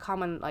they want to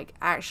come and like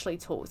actually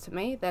talk to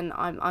me, then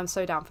I'm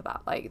so down for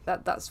that. Like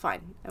that's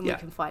fine, and we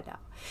can find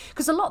out.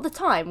 Because a lot of the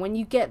time when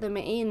you get them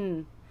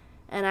in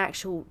an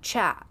actual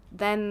chat,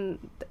 then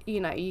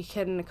you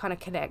can kind of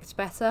connect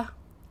better,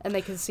 and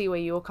they can see where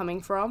you're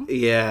coming from.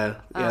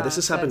 This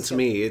has happened to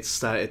me. It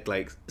started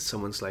like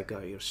someo's like, oh,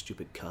 you're a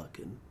stupid cuck,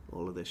 and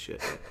all of this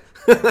shit.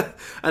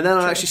 And then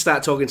I actually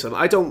start talking to them.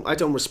 I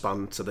don't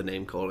respond to the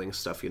name calling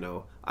stuff,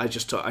 I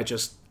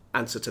just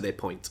answer to their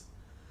point.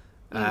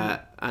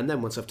 And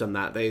then once I've done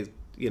that,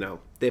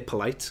 they're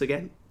polite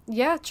again.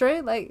 Yeah,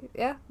 true. Like,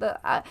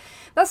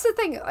 that's the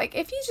thing. Like,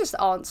 if you just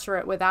answer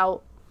it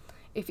without,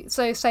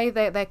 say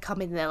they're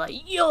coming, they're like,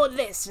 you're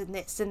this and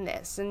this and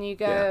this, and you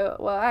go,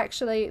 well,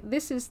 actually,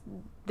 this is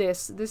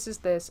this is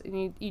this,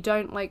 and you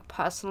don't like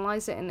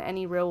personalize it in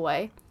any real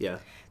way. Yeah.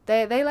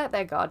 They let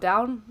their guard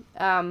down.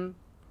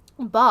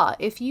 But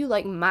if you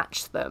like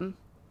match them,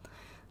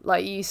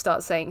 like you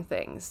start saying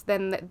things,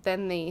 then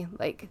the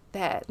like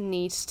their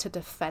need to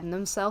defend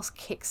themselves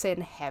kicks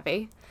in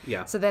heavy.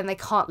 Yeah. So then they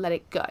can't let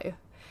it go.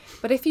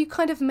 But if you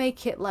kind of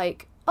make it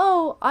like,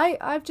 oh,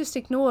 I've just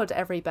ignored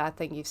every bad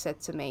thing you've said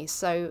to me,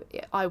 so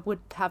I would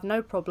have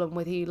no problem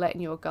with you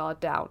letting your guard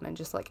down and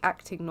just like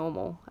acting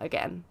normal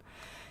again,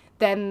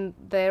 then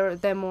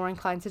they're more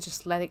inclined to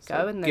just let it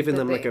go, and giving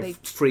them a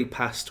free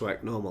pass to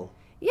act normal.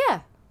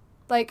 Yeah,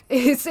 like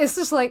it's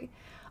just like,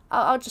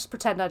 I'll just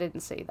pretend I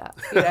didn't see that,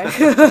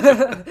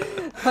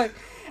 like,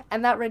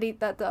 and that really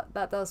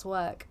that does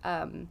work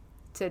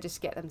to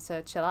just get them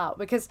to chill out,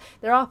 because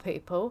there are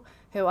people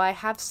who I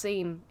have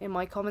seen in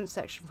my comment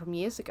section from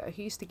years ago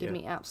who used to give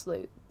me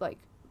absolute like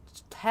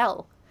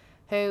hell,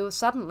 who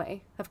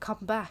suddenly have come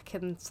back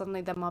and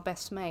suddenly they're my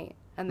best mate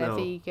and they're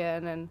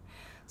vegan, and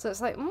so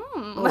it's like,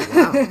 oh,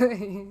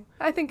 wow.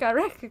 I think I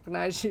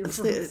recognise you.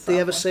 Did they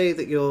ever say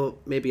that you're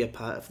maybe a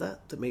part of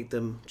that made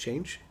them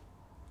change?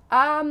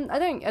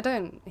 I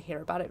don't hear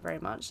about it very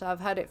much.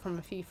 I've heard it from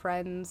a few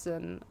friends,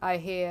 and I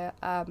hear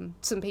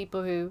some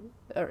people who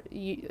are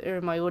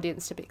in my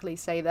audience typically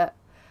say that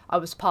I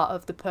was part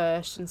of the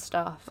push and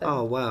stuff. And,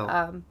 oh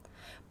wow!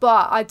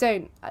 But I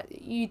don't.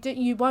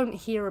 You won't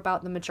hear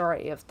about the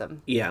majority of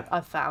them. Yeah,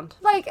 I've found.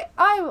 Like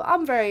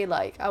I'm very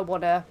like, I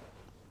want to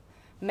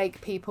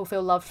make people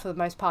feel loved for the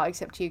most part,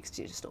 except you, because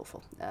you're just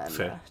awful.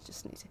 Fair.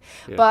 Just need to.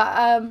 Yeah.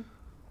 But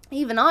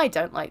even I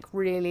don't like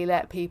really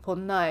let people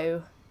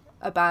know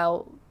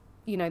about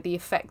the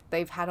effect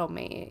they've had on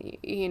me.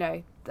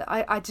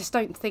 I just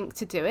don't think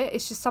to do it.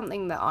 It's just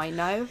something that I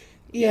know.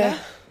 Yeah,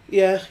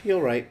 you're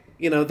right.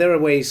 There are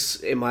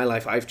ways in my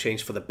life I've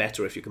changed for the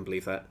better, if you can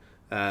believe that.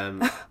 Oh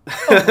my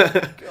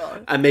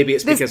God. And maybe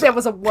it's because there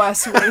was a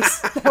worse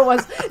race.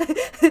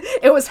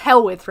 It was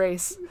hell with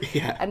race.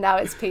 Yeah. And now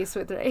it's peace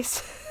with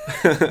race.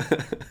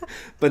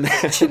 But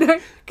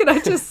can I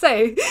just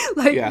say,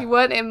 like, you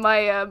weren't in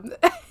my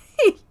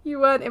You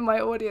weren't in my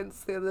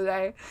audience the other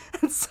day,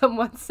 and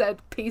someone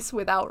said peace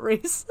without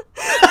Reese.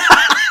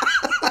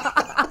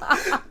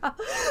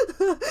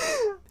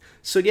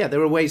 So yeah,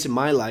 there are ways in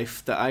my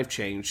life that I've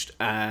changed,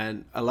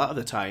 and a lot of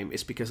the time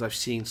it's because I've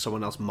seen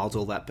someone else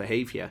model that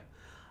behavior,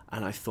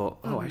 and I thought,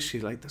 oh,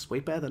 actually, like, that's way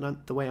better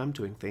than the way I'm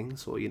doing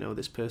things. Or, you know,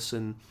 this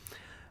person,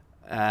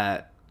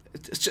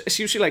 it's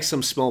usually like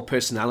some small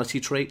personality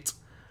trait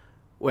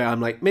where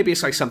I'm like, maybe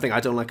it's like something I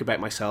don't like about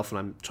myself and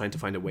I'm trying to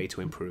find a way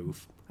to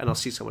improve, and I'll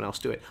see someone else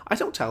do it. I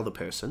don't tell the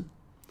person.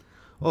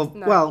 Or,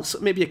 no. Well,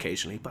 maybe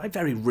occasionally, but I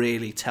very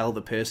rarely tell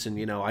the person,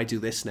 you know, I do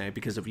this now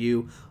because of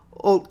you.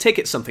 Or take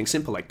it something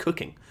simple like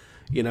cooking.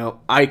 You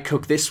know, I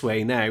cook this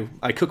way now.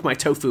 I cook my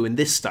tofu in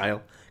this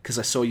style because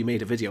I saw you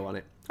made a video on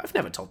it. I've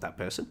never told that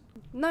person.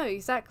 No,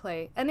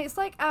 exactly. And it's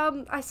like,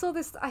 I saw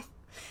this...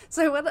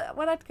 So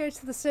when I'd go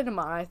to the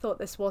cinema, I thought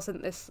this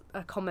wasn't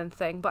a common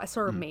thing, but I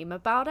saw a meme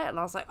about it, and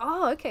I was like,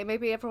 oh, okay,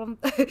 maybe everyone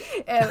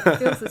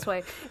feels this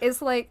way.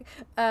 It's like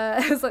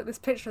this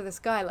picture of this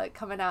guy like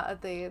coming out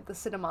of the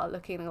cinema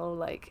looking all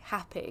like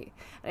happy,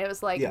 and it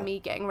was like me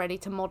getting ready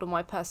to model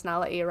my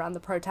personality around the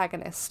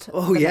protagonist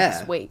for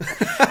next week.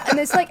 And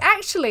it's like,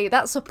 actually,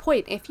 that's a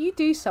point. If you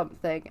do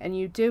something and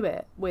you do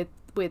it with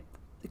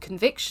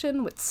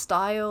conviction, with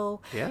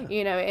style,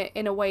 you know,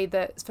 in a way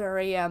that's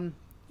very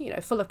you know,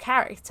 full of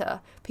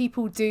character,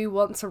 people do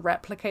want to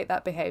replicate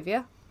that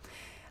behavior,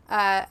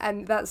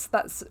 and that's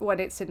when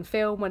it's in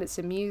film, when it's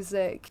in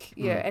music,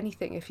 you know,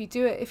 anything. If you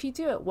do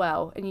it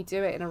well, and you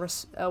do it in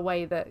a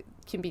way that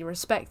can be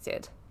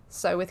respected,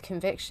 so with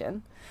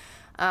conviction,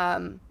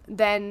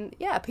 then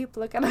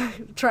people are gonna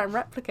try and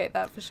replicate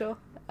that for sure.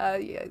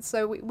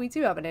 So we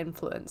do have an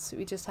influence.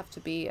 We just have to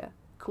be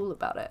cool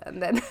about it,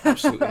 and then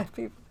absolutely.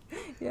 people,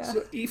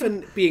 So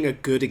even being a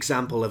good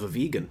example of a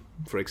vegan,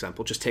 for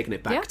example, just taking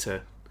it back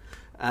to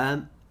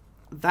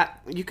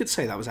that, you could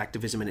say that was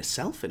activism in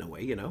itself, in a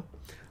way, you know.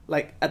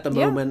 Like, at the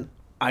moment,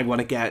 I want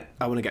to get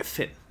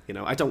fit, you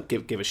know. I don't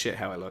give a shit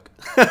how I look.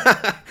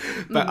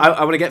 But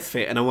I want to get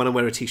fit, and I want to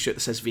wear a t-shirt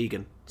that says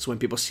vegan. So when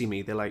people see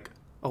me, they're like,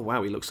 oh,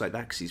 wow, he looks like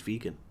that because he's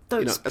vegan. Those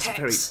you know, that's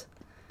pecs.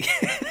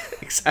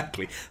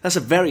 Exactly. That's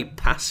a very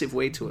passive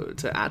way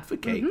to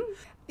advocate.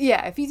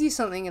 Yeah, if you do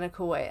something in a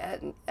cool way,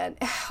 and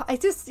I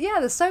just,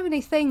 there's so many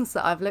things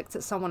that I've looked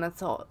at someone and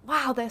thought,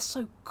 wow, they're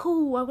so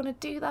cool, I want to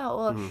do that,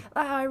 or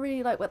I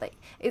really like what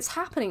it's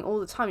happening all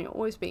the time. You're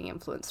always being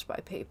influenced by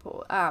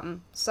people.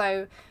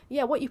 So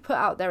what you put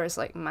out there is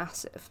like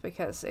massive,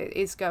 because it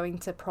is going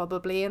to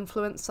probably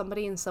influence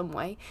somebody in some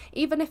way,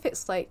 even if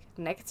it's like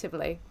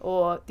negatively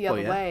or the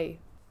other way.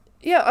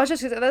 Yeah, I was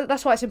just,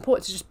 that's why it's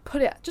important to just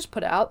put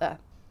it out there.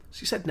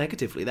 She said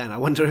negatively then. I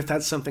wonder if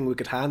that's something we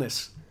could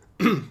harness.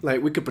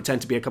 Like, we could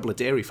pretend to be a couple of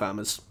dairy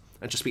farmers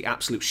and just be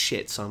absolute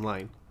shits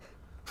online.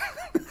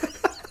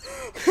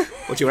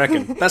 What do you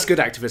reckon? That's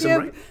good activism,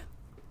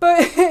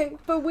 right?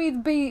 But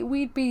we'd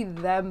be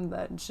them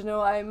then. Do you know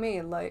what I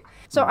mean? Like,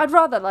 so I'd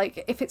rather,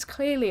 like, if it's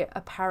clearly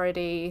a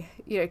parody,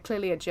 you know,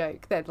 clearly a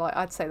joke, then like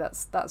I'd say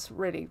that's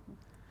really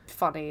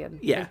funny and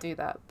we'll do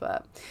that.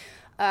 But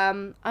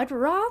I'd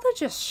rather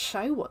just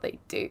show what they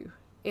do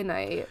in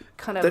a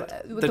kind of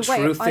the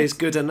truth is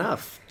good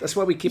enough. That's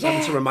why we keep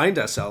having to remind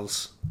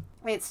ourselves.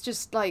 It's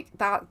just like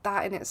that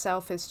in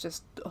itself is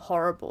just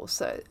horrible.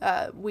 So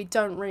we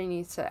don't really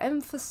need to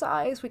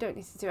emphasize, we don't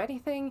need to do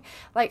anything.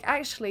 Like,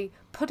 actually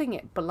putting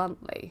it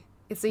bluntly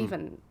is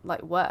even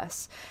like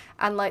worse.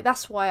 And like,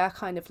 that's why I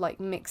kind of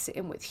like mix it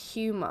in with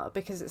humor,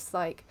 because it's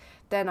like,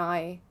 then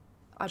I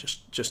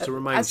just to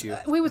remind you,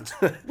 we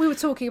were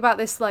talking about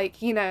this,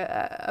 like, you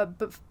know,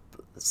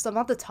 some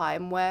other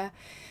time where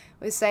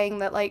we're saying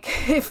that, like,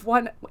 if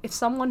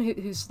someone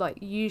who's like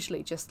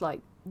usually just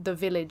like the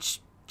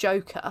village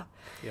joker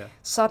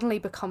suddenly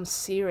becomes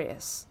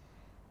serious,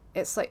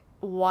 it's like,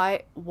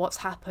 what's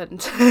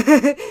happened?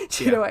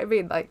 Do you know what I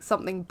mean? Like,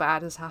 something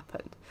bad has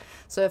happened.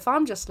 So if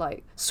I'm just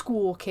like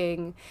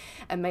squawking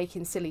and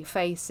making silly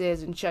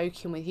faces and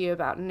joking with you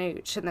about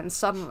Nooch, and then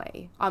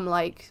suddenly I'm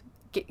like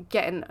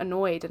getting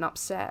annoyed and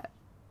upset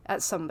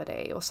at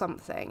somebody or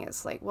something,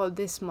 it's like, well,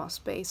 this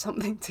must be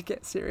something to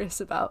get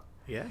serious about.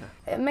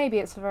 Maybe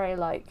it's very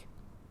like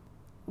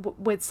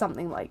with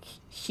something like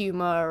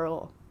humor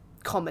or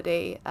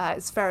comedy,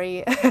 it's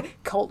very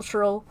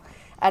cultural,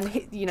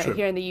 and you know,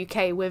 here in the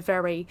UK we're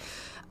very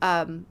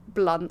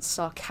blunt,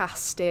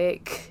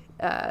 sarcastic,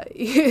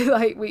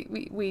 like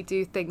we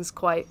do things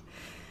quite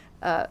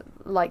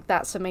like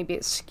that, so maybe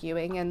it's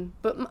skewing.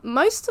 But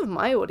most of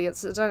my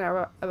audience, I don't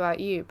know about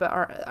you, but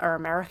are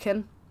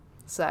American,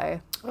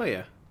 so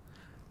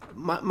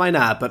mine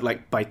are, but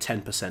like by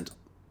 10%.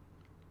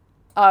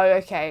 Oh,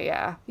 okay,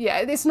 yeah.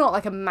 It's not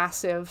like a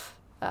massive.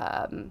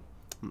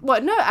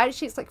 Well, no,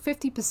 actually, it's like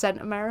 50%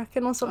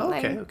 American or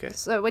something. Okay.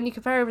 So when you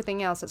compare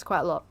everything else, it's quite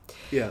a lot.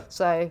 Yeah.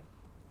 So.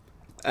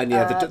 And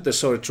the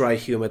sort of dry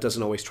humor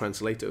doesn't always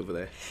translate over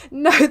there.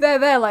 No,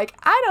 they're like,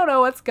 I don't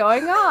know what's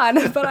going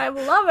on, but I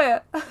love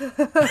it.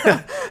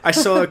 I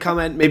saw a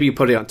comment, maybe you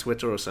put it on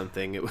Twitter or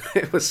something.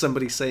 It was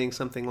somebody saying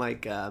something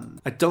like,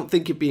 I don't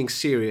think you're being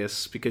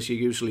serious because you're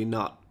usually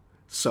not.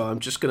 So I'm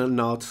just going to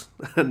nod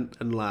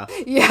and laugh.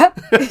 Yeah,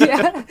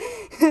 yeah.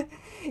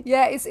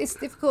 Yeah, it's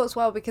difficult as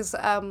well because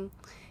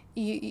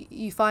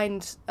you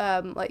find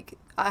like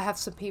I have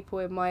some people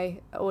in my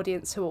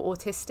audience who are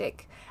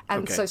autistic,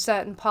 and so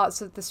certain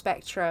parts of the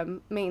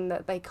spectrum mean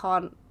that they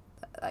can't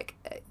like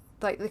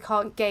they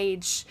can't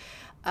gauge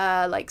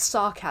like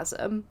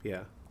sarcasm.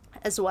 Yeah.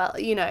 As well,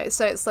 you know,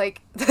 so it's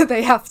like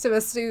they have to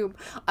assume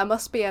I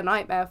must be a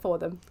nightmare for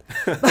them.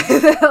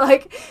 They're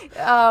like,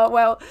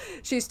 well,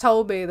 she's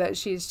told me that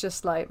she's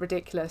just like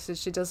ridiculous and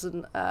she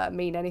doesn't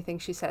mean anything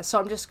she says, so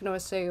I'm just going to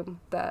assume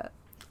that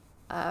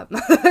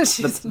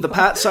she's the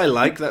parts I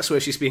like, that's where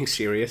she's being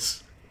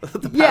serious.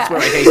 The parts where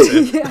I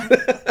hate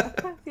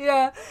her.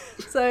 Yeah.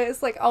 So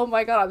it's like, oh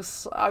my god,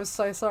 I'm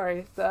so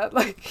sorry that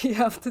like you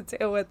have to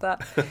deal with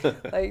that.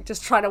 Like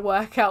just trying to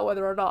work out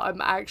whether or not I'm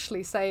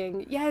actually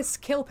saying yes,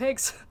 kill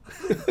pigs.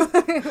 So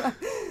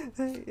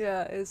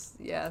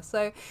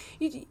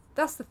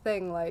that's the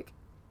thing. Like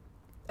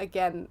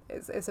again,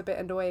 it's a bit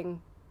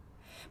annoying,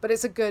 but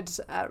it's a good.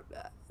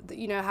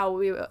 You know how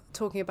we were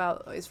talking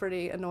about, it's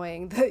really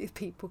annoying that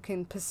people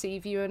can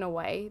perceive you in a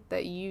way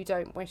that you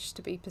don't wish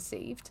to be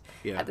perceived.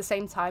 Yeah. At the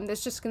same time,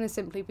 there's just going to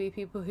simply be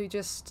people who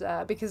just,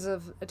 because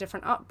of a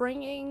different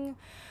upbringing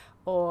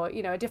or,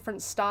 you know, a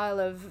different style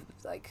of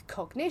like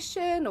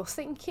cognition or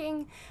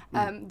thinking,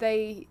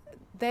 they're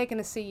going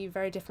to see you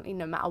very differently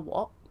no matter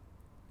what.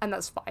 And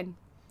that's fine.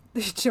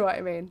 Do you know what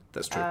I mean?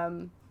 That's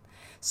true.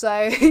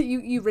 So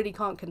you really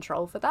can't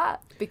control for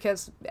that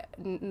because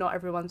not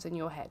everyone's in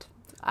your head.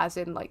 As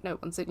in, like, no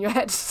one's in your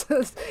head.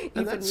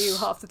 Even you,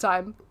 half the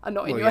time, are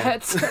not in your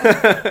head.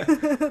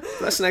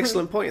 That's an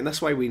excellent point, and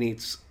that's why we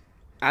need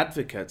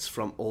advocates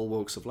from all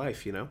walks of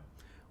life, you know?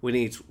 We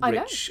need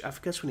rich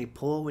advocates, we need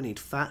poor, we need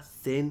fat,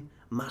 thin,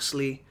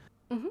 muscly.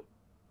 Mm-hmm.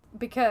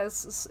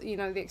 Because, you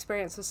know, the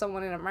experience of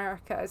someone in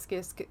America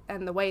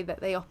and the way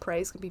that they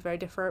operate is going to be very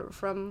different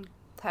from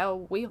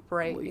how we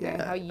operate. Well, you know,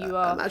 how you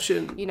are,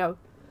 imagine... you know,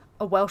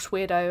 a Welsh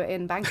weirdo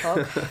in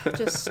Bangkok.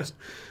 Just...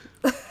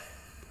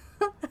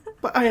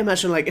 But I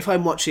imagine, like, if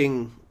I'm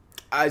watching,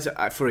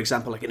 for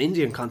example, like an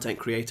Indian content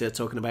creator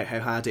talking about how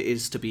hard it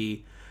is to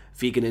be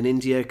vegan in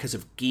India because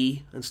of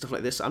ghee and stuff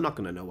like this, I'm not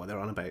going to know what they're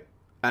on about.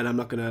 And I'm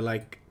not going to,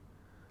 like,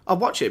 I'll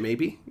watch it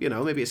maybe, you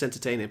know, maybe it's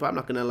entertaining, but I'm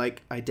not going to,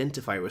 like,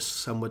 identify with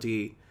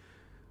somebody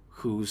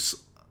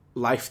whose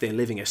life they're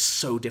living is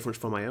so different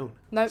from my own.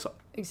 No,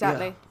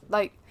 exactly. Yeah.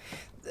 Like,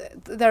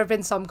 there have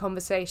been some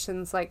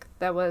conversations, like,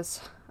 there was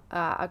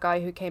a guy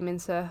who came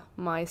into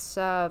my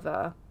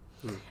server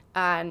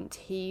and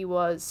he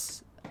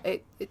was,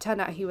 it turned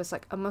out he was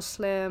like a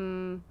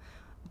Muslim,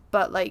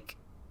 but like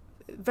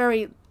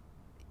very,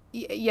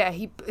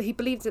 he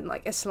believed in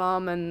like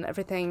Islam and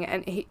everything,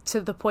 and he,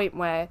 to the point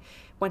where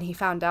when he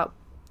found out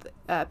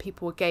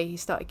people were gay, he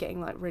started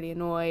getting like really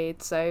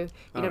annoyed. So,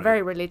 you know,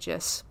 very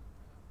religious.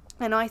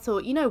 And I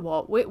thought, you know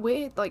what,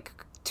 we're like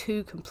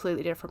two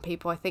completely different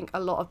people. I think a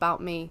lot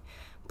about me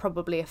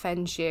probably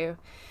offends you.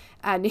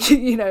 And,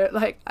 you know,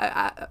 like,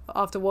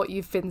 after what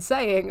you've been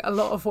saying, a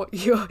lot of what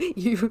you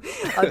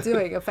are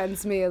doing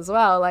offends me as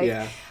well.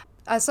 Like,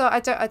 so I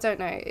don't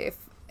know if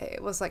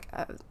it was like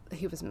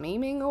he was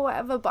memeing or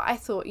whatever, but I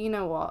thought, you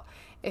know what,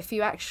 if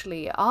you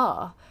actually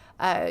are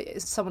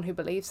someone who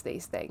believes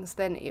these things,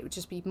 then it would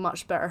just be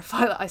much better if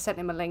I sent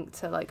him a link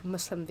to, like,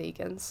 Muslim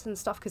vegans and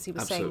stuff, because he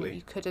was saying that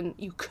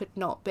you could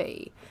not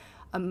be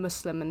a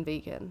Muslim and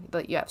vegan,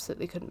 that you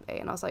absolutely couldn't be.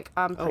 And I was like,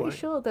 I'm pretty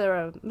sure there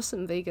are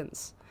Muslim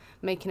vegans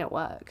making it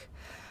work,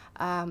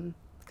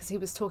 because he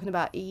was talking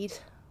about Eid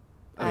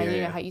and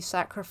you know how you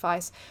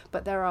sacrifice,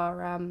 but there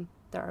are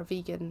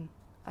vegan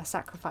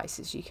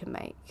sacrifices you can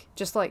make,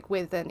 just like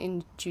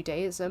in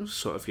Judaism,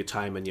 sort of your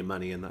time and your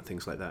money and that,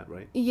 things like that,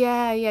 right?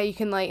 Yeah, you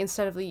can, like,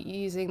 instead of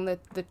using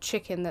the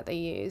chicken that they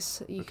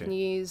use, you can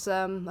use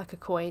like a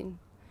coin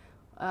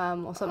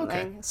or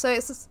something. So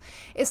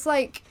it's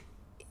like,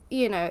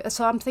 you know,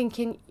 so I'm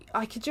thinking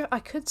I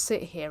could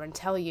sit here and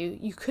tell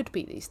you could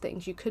be these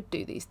things, you could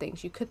do these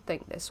things, you could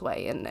think this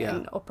way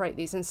and operate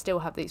these and still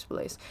have these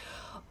beliefs,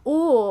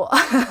 or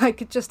I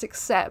could just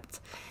accept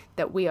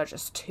that we are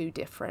just too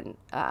different,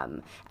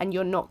 and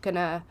you're not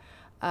gonna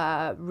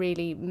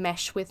really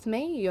mesh with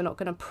me. You're not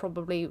gonna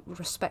probably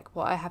respect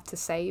what I have to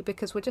say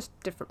because we're just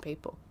different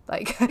people.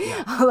 Like,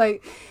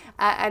 like,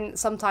 and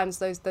sometimes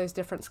those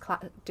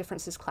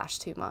differences clash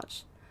too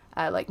much.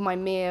 Like, my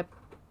mere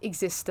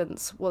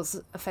existence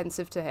was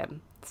offensive to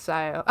him,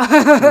 so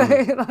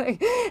like,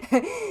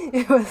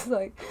 it was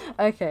like,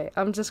 okay,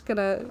 I'm just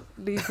gonna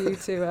leave you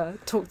to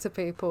talk to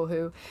people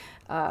who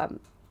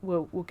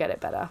will get it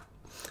better.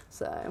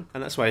 So,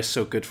 and that's why it's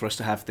so good for us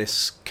to have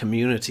this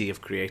community of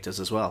creators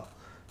as well,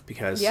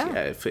 because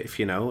if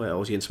you know, an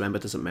audience member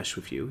doesn't mesh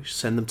with you,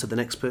 send them to the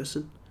next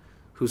person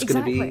who's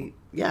going to be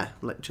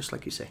just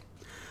like you say.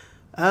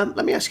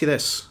 Let me ask you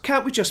this: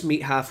 can't we just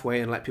meet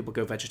halfway and let people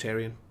go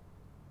vegetarian?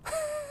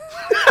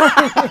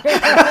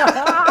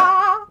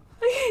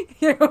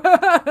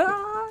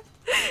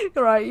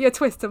 Right, you're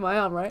twisting my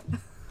arm, right?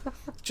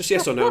 Just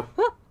yes or no?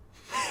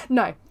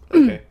 No.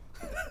 Okay.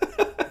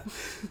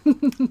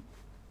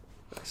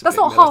 That's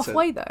not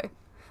halfway though.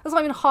 That's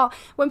not even half.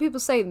 When people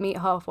say meet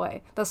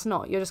halfway, that's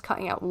not. You're just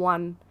cutting out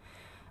one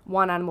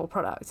animal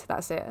product.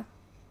 That's it.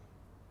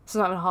 It's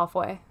not even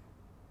halfway.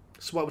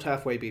 So what would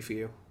halfway be for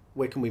you?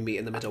 Where can we meet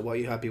in the middle? What are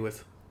you happy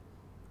with?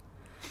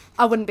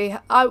 I wouldn't be.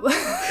 I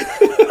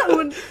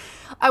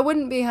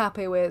wouldn't be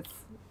happy with.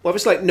 Well,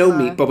 it's like no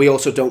meat, but we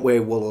also don't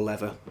wear wool or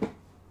leather.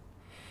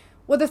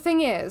 Well, the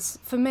thing is,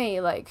 for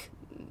me, like,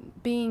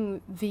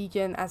 being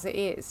vegan as it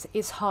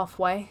is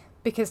halfway,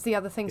 because the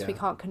other things we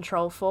can't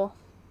control for.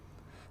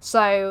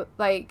 So,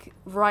 like,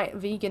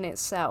 vegan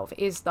itself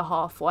is the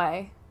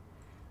halfway.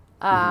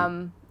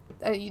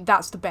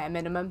 That's the bare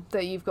minimum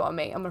that you've got to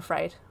meet, I'm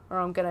afraid, or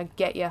I'm going to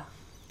get you.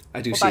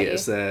 I do see it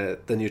as the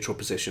neutral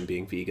position,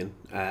 being vegan.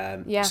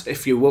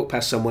 If you walk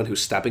past someone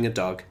who's stabbing a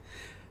dog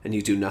and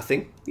you do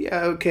nothing,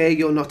 okay,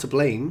 you're not to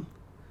blame.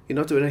 You're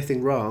not doing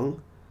anything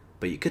wrong,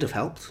 but you could have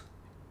helped.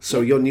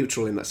 So you're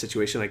neutral in that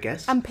situation, I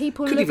guess. And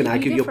people could look even at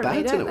argue you you're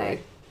differently, bad in a don't way.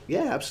 they?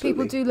 Yeah, absolutely.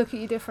 People do look at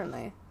you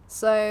differently.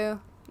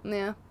 So,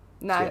 yeah.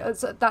 No,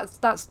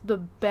 that's the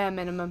bare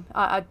minimum.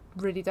 I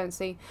really don't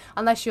see,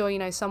 unless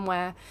you're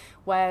somewhere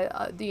where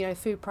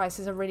food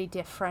prices are really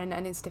different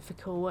and it's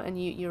difficult and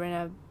you're in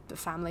a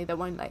family that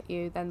won't let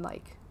you. Then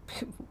like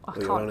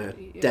you're on a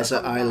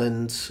desert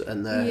island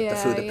and the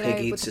food the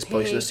pig eats is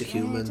poisonous to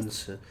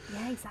humans.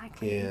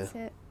 Exactly. Yeah. That's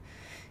it.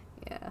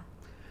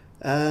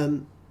 Yeah.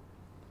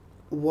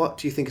 What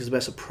do you think is the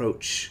best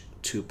approach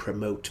to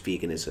promote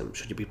veganism?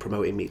 Should you be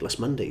promoting Meatless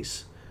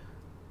Mondays?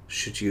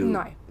 Should you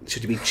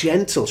be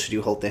gentle? Should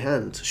you hold their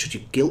hand? Should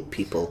you guilt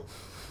people?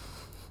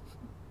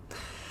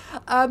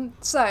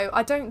 So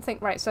I don't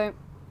think So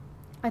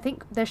I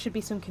think there should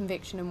be some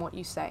conviction in what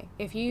you say.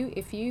 If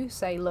you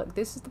say, look,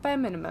 this is the bare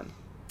minimum.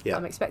 Yeah.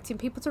 I'm expecting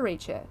people to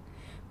reach it.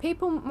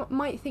 People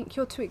might think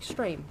you're too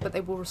extreme, but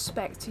they will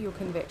respect your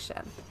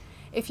conviction.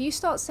 If you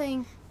start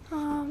saying,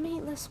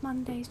 Meatless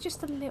Mondays,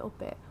 just a little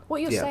bit.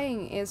 What you're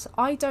saying is,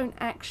 I don't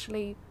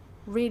actually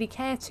really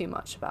care too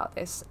much about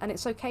this, and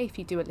it's okay if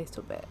you do a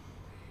little bit.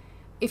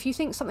 If you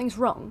think something's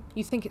wrong,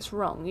 you think it's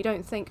wrong. You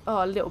don't think,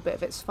 a little bit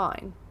of it's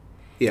fine.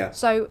 Yeah.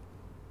 So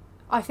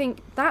I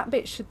think that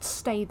bit should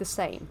stay the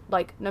same.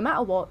 Like, no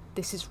matter what,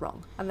 this is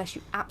wrong, unless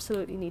you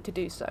absolutely need to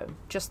do so.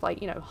 Just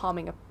like,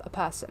 harming a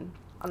person.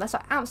 Unless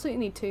I absolutely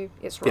need to,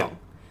 it's wrong.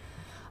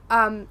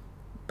 Yeah.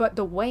 But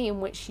the way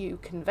in which you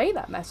convey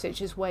that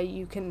message is where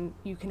you can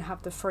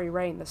have the free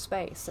reign, the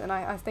space. And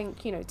I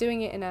think,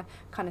 doing it in a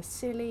kind of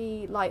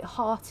silly,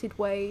 light-hearted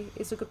way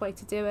is a good way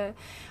to do it.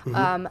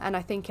 Mm-hmm. And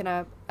I think in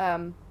a,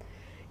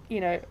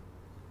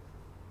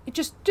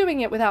 just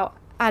doing it without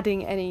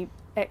adding any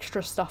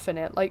extra stuff in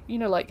it. Like,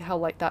 like how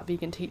that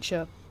vegan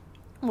teacher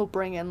will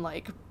bring in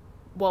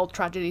world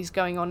tragedies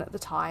going on at the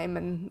time,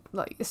 and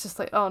it's just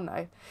oh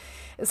no,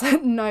 it's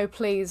no,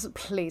 please.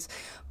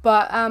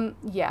 But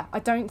I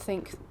don't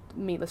think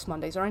Meatless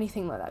Mondays or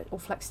anything like that or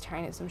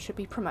flexitarianism should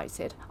be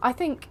promoted. I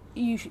think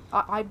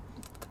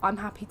I'm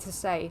happy to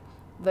say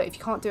that if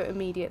you can't do it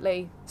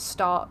immediately,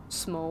 start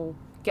small,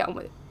 get on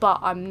with it. But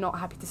I'm not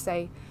happy to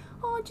say,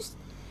 just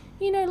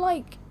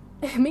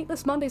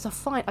Meatless Mondays are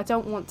fine. I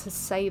don't want to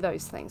say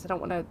those things. I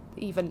don't want to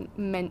even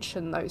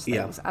mention those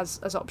things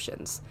as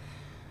options.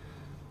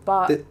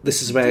 But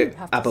this is about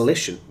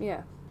abolition.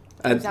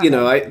 And exactly.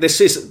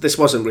 This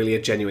wasn't really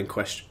a genuine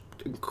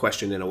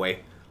question in a way.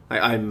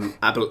 I'm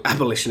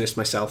abolitionist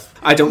myself.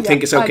 I don't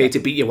think it's okay to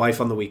beat your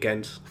wife on the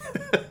weekend.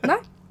 No,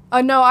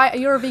 I know.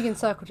 You're a vegan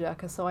circle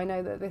jerker, so I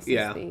know that this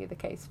is the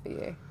case for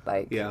you.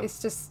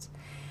 It's just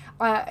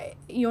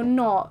you're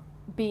not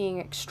being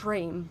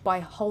extreme by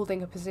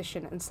holding a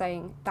position and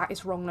saying that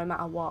is wrong no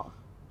matter what.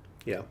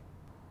 Yeah.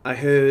 I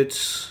heard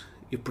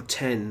you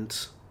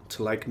pretend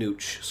to like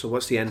Nooch, so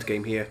what's the end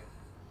game here?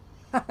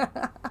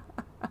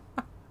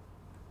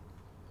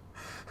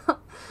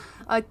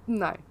 I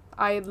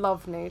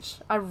love Nooch.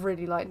 I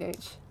really like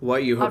Nooch. What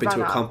are you hoping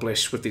to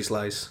accomplish with these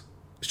lies?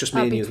 It's just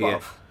me and you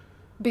here.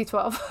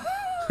 B12.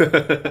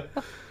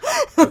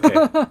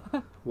 Okay,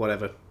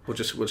 whatever. We'll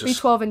just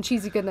B12 and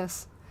cheesy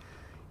goodness.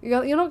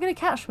 You're not going to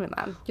catch me,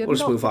 man. We'll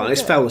just move on.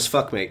 It's foul as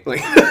fuck, mate.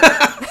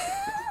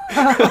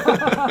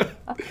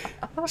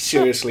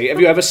 Seriously, have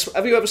you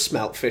ever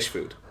smelt fish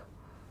food?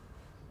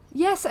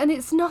 Yes, and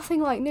it's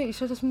nothing like Nooch.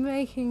 You're just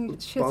making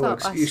shit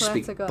bollocks. Up. I you swear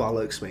speak to God.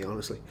 Bollocks, mate.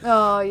 Honestly.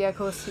 Oh yeah, of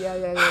course.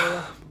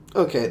 Yeah.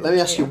 Okay, let me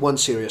ask you one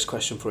serious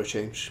question for a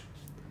change.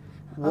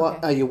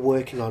 What are you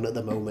working on at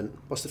the moment?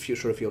 What's the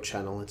future of your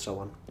channel and so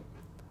on?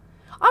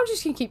 I'm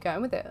just gonna keep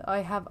going with it.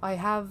 I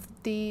have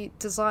the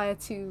desire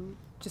to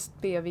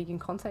just be a vegan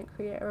content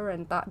creator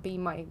and that be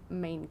my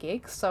main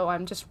gig. So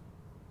I'm just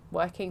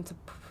working to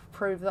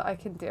prove that I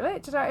can do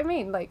it. Do you know what I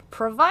mean?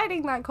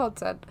 Providing that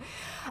content.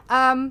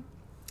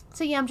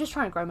 So yeah, I'm just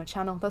trying to grow my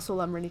channel. That's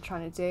all I'm really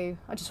trying to do.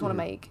 I just want to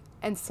make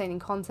entertaining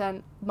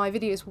content. My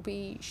videos will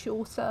be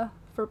shorter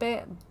for a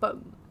bit, but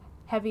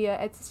heavier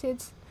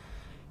edited.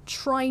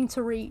 Trying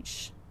to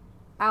reach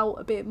out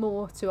a bit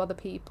more to other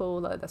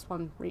people. That's why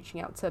I'm reaching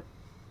out to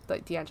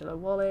D'Angelo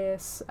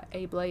Wallace,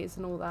 Abe Lays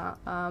and all that.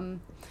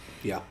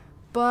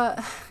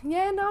 But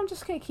yeah, no, I'm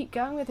just gonna keep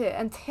going with it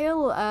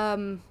until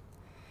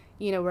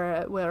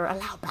we're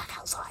allowed back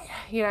outside.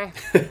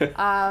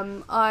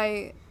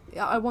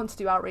 I want to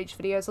do outreach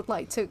videos. I'd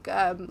like to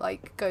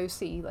go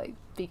see like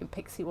Vegan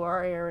Pixie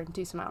Warrior and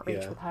do some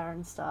outreach with her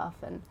and stuff.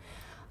 And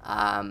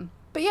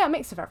but yeah, a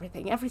mix of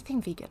everything.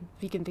 Everything vegan.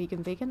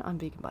 Vegan. I'm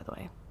vegan, by the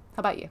way. How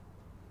about you?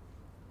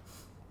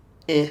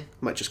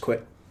 Might just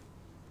quit.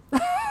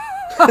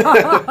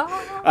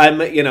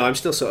 I'm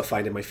still sort of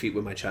finding my feet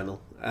with my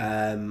channel.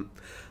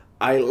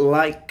 I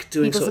like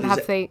doing. He doesn't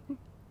have feet.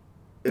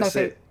 No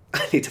feet.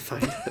 I need to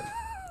find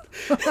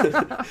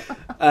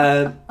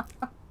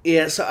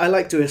it. So I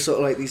like doing sort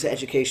of like these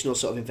educational,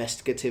 sort of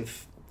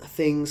investigative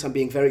things. I'm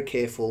being very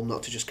careful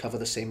not to just cover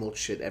the same old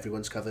shit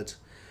everyone's covered.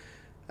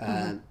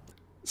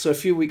 So a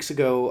few weeks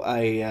ago,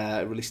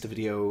 I released a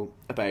video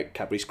about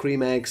Cadbury's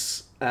cream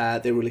eggs.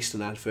 They released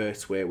an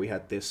advert where we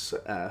had this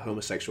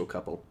homosexual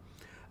couple.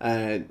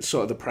 And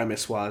sort of the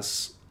premise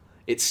was,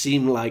 it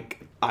seemed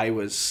like I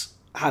was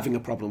having a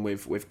problem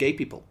with gay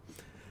people.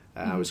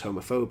 I was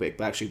homophobic,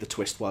 but actually the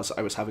twist was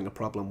I was having a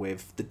problem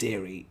with the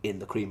dairy in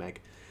the cream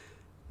egg.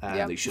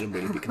 That you shouldn't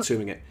really be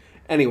consuming it.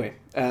 Anyway,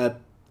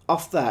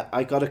 off that,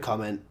 I got a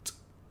comment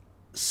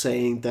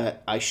saying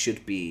that I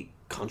should be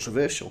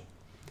controversial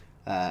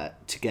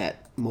to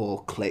get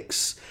more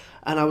clicks.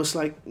 And I was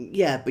like,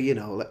 yeah, but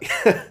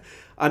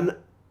I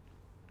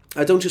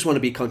don't just want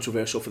to be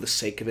controversial for the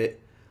sake of it.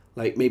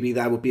 Like, maybe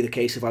that would be the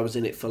case if I was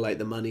in it for, like,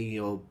 the money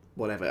or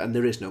whatever. And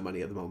there is no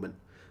money at the moment.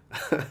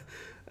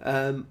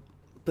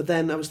 But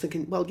then I was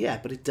thinking, well, yeah,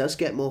 but it does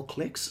get more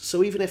clicks.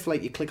 So even if,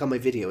 like, you click on my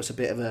video, it's a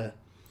bit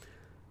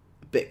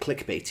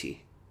clickbaity,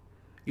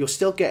 you're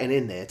still getting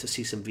in there to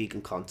see some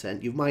vegan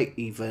content. You might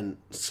even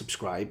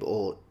subscribe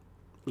or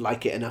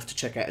like it enough to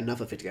check out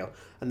another video.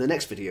 And the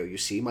next video you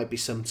see might be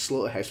some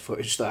slaughterhouse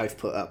footage that I've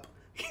put up,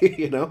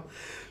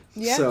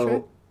 Yeah,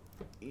 so,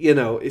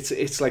 true.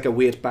 It's like a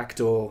weird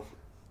backdoor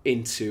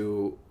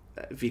into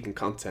vegan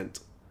content.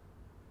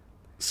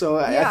 So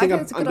I think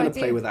I'm going to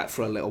play with that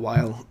for a little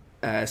while,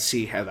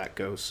 see how that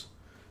goes.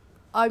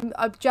 I'm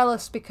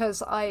jealous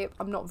because I'm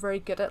not very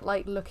good at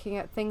like looking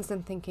at things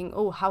and thinking,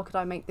 oh, how could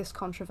I make this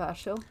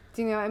controversial?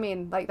 Do you know what I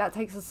mean? Like that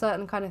takes a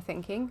certain kind of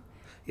thinking.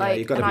 Yeah,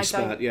 you've got to be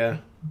smart. Yeah.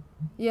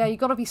 Yeah, you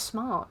got to be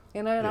smart.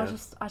 And I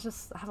just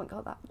haven't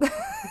got that.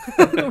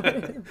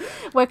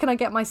 Where can I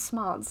get my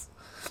smarts?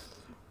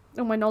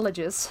 Or my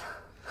knowledges?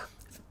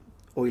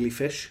 Oily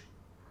fish.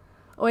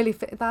 Oily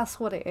fish. That's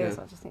what it is.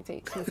 Yeah. I just need to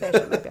eat some fish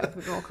and maybe I can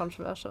be more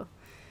controversial.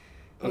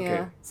 Okay.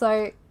 Yeah.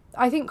 So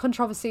I think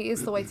controversy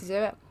is the way to do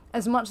it.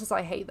 As much as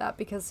I hate that,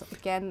 because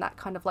again, that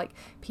kind of like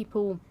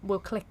people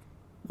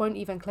won't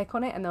even click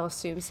on it and they'll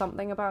assume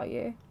something about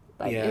you.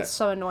 Like it's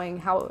so annoying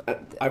how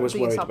I was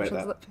worried about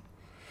that.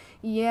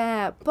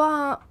 Yeah,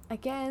 but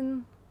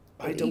again,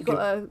 you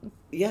got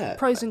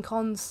pros and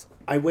cons.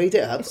 I weighed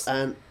it up,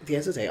 and at the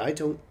end of the day,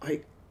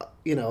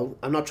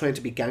 I'm not trying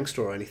to be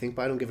gangster or anything,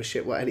 but I don't give a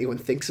shit what anyone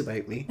thinks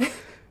about me.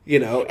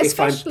 If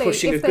I'm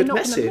pushing a good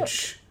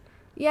message.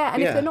 Yeah,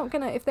 and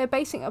if they're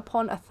basing it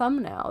upon a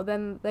thumbnail,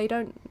 then they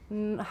don't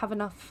have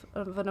enough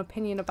of an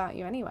opinion about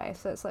you anyway.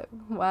 So it's like,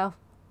 what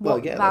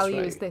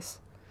value is this?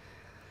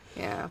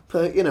 Yeah.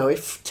 But,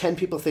 if 10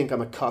 people think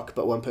I'm a cock,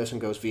 but one person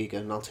goes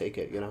vegan, I'll take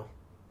it,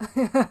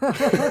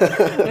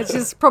 Which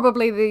is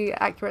probably the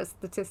accurate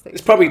statistic.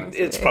 It's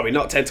probably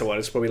not 10 to 1,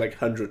 it's probably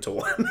like 100 to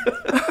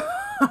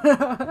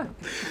 1.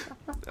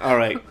 All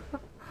right.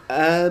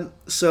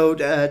 So,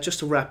 just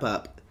to wrap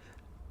up,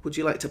 would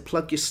you like to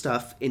plug your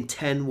stuff in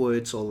 10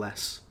 words or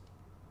less?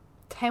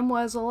 10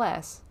 words or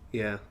less?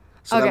 Yeah.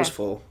 So that was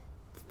 4.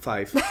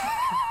 5.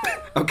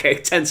 Okay,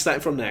 10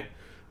 starting from now.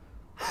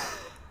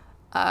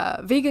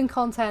 Vegan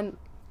content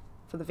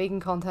for the vegan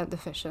content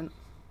deficient.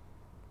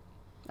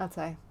 I'd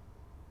say.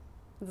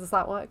 Does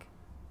that work?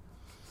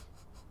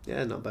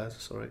 Yeah, not bad.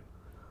 It's all right.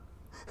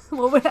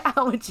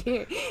 How would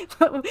you?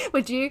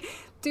 Would you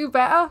do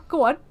better?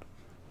 Go on.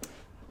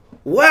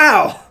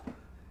 Wow!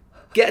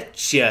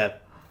 Get your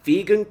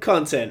vegan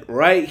content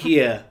right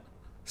here,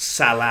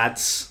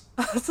 salads.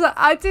 So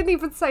I didn't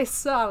even say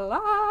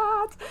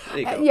salad.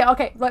 Yeah,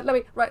 okay. Let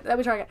me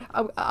try again.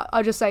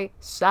 I'll just say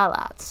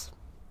salads.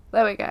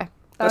 There we go.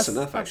 That's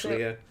enough, actually.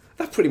 Yeah,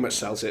 that pretty much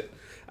sells it.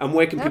 And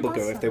where can people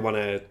go if they want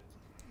to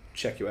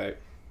check you out?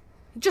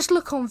 Just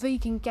look on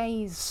Vegan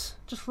Gaze.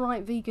 Just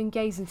write Vegan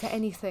Gaze into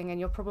anything, and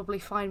you'll probably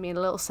find me in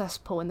a little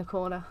cesspool in the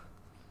corner.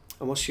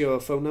 And what's your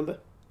phone number?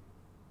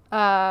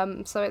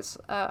 So it's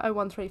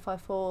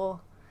 01354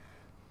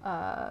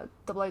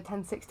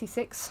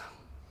 001066.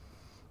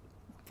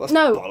 That's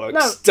no,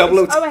 bollocks. No,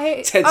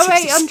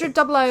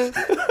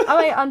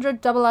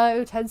 0800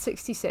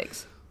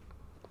 001066.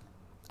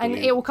 And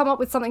it will come up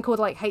with something called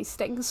like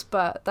Hastings,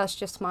 but that's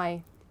just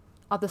my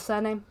other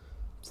surname.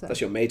 So.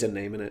 That's your maiden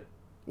name, isn't it?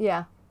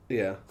 Yeah.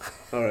 Yeah.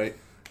 All right.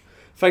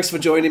 Thanks for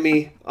joining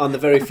me on the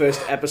very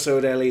first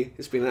episode, Ellie.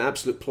 It's been an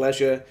absolute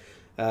pleasure.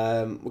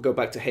 We'll go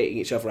back to hating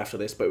each other after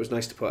this, but it was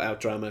nice to put our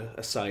drama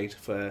aside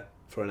for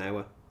an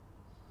hour.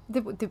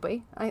 Did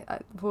we?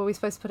 Were we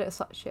supposed to put it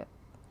aside? Shit.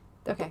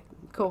 Okay,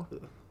 cool.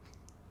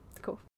 Cool.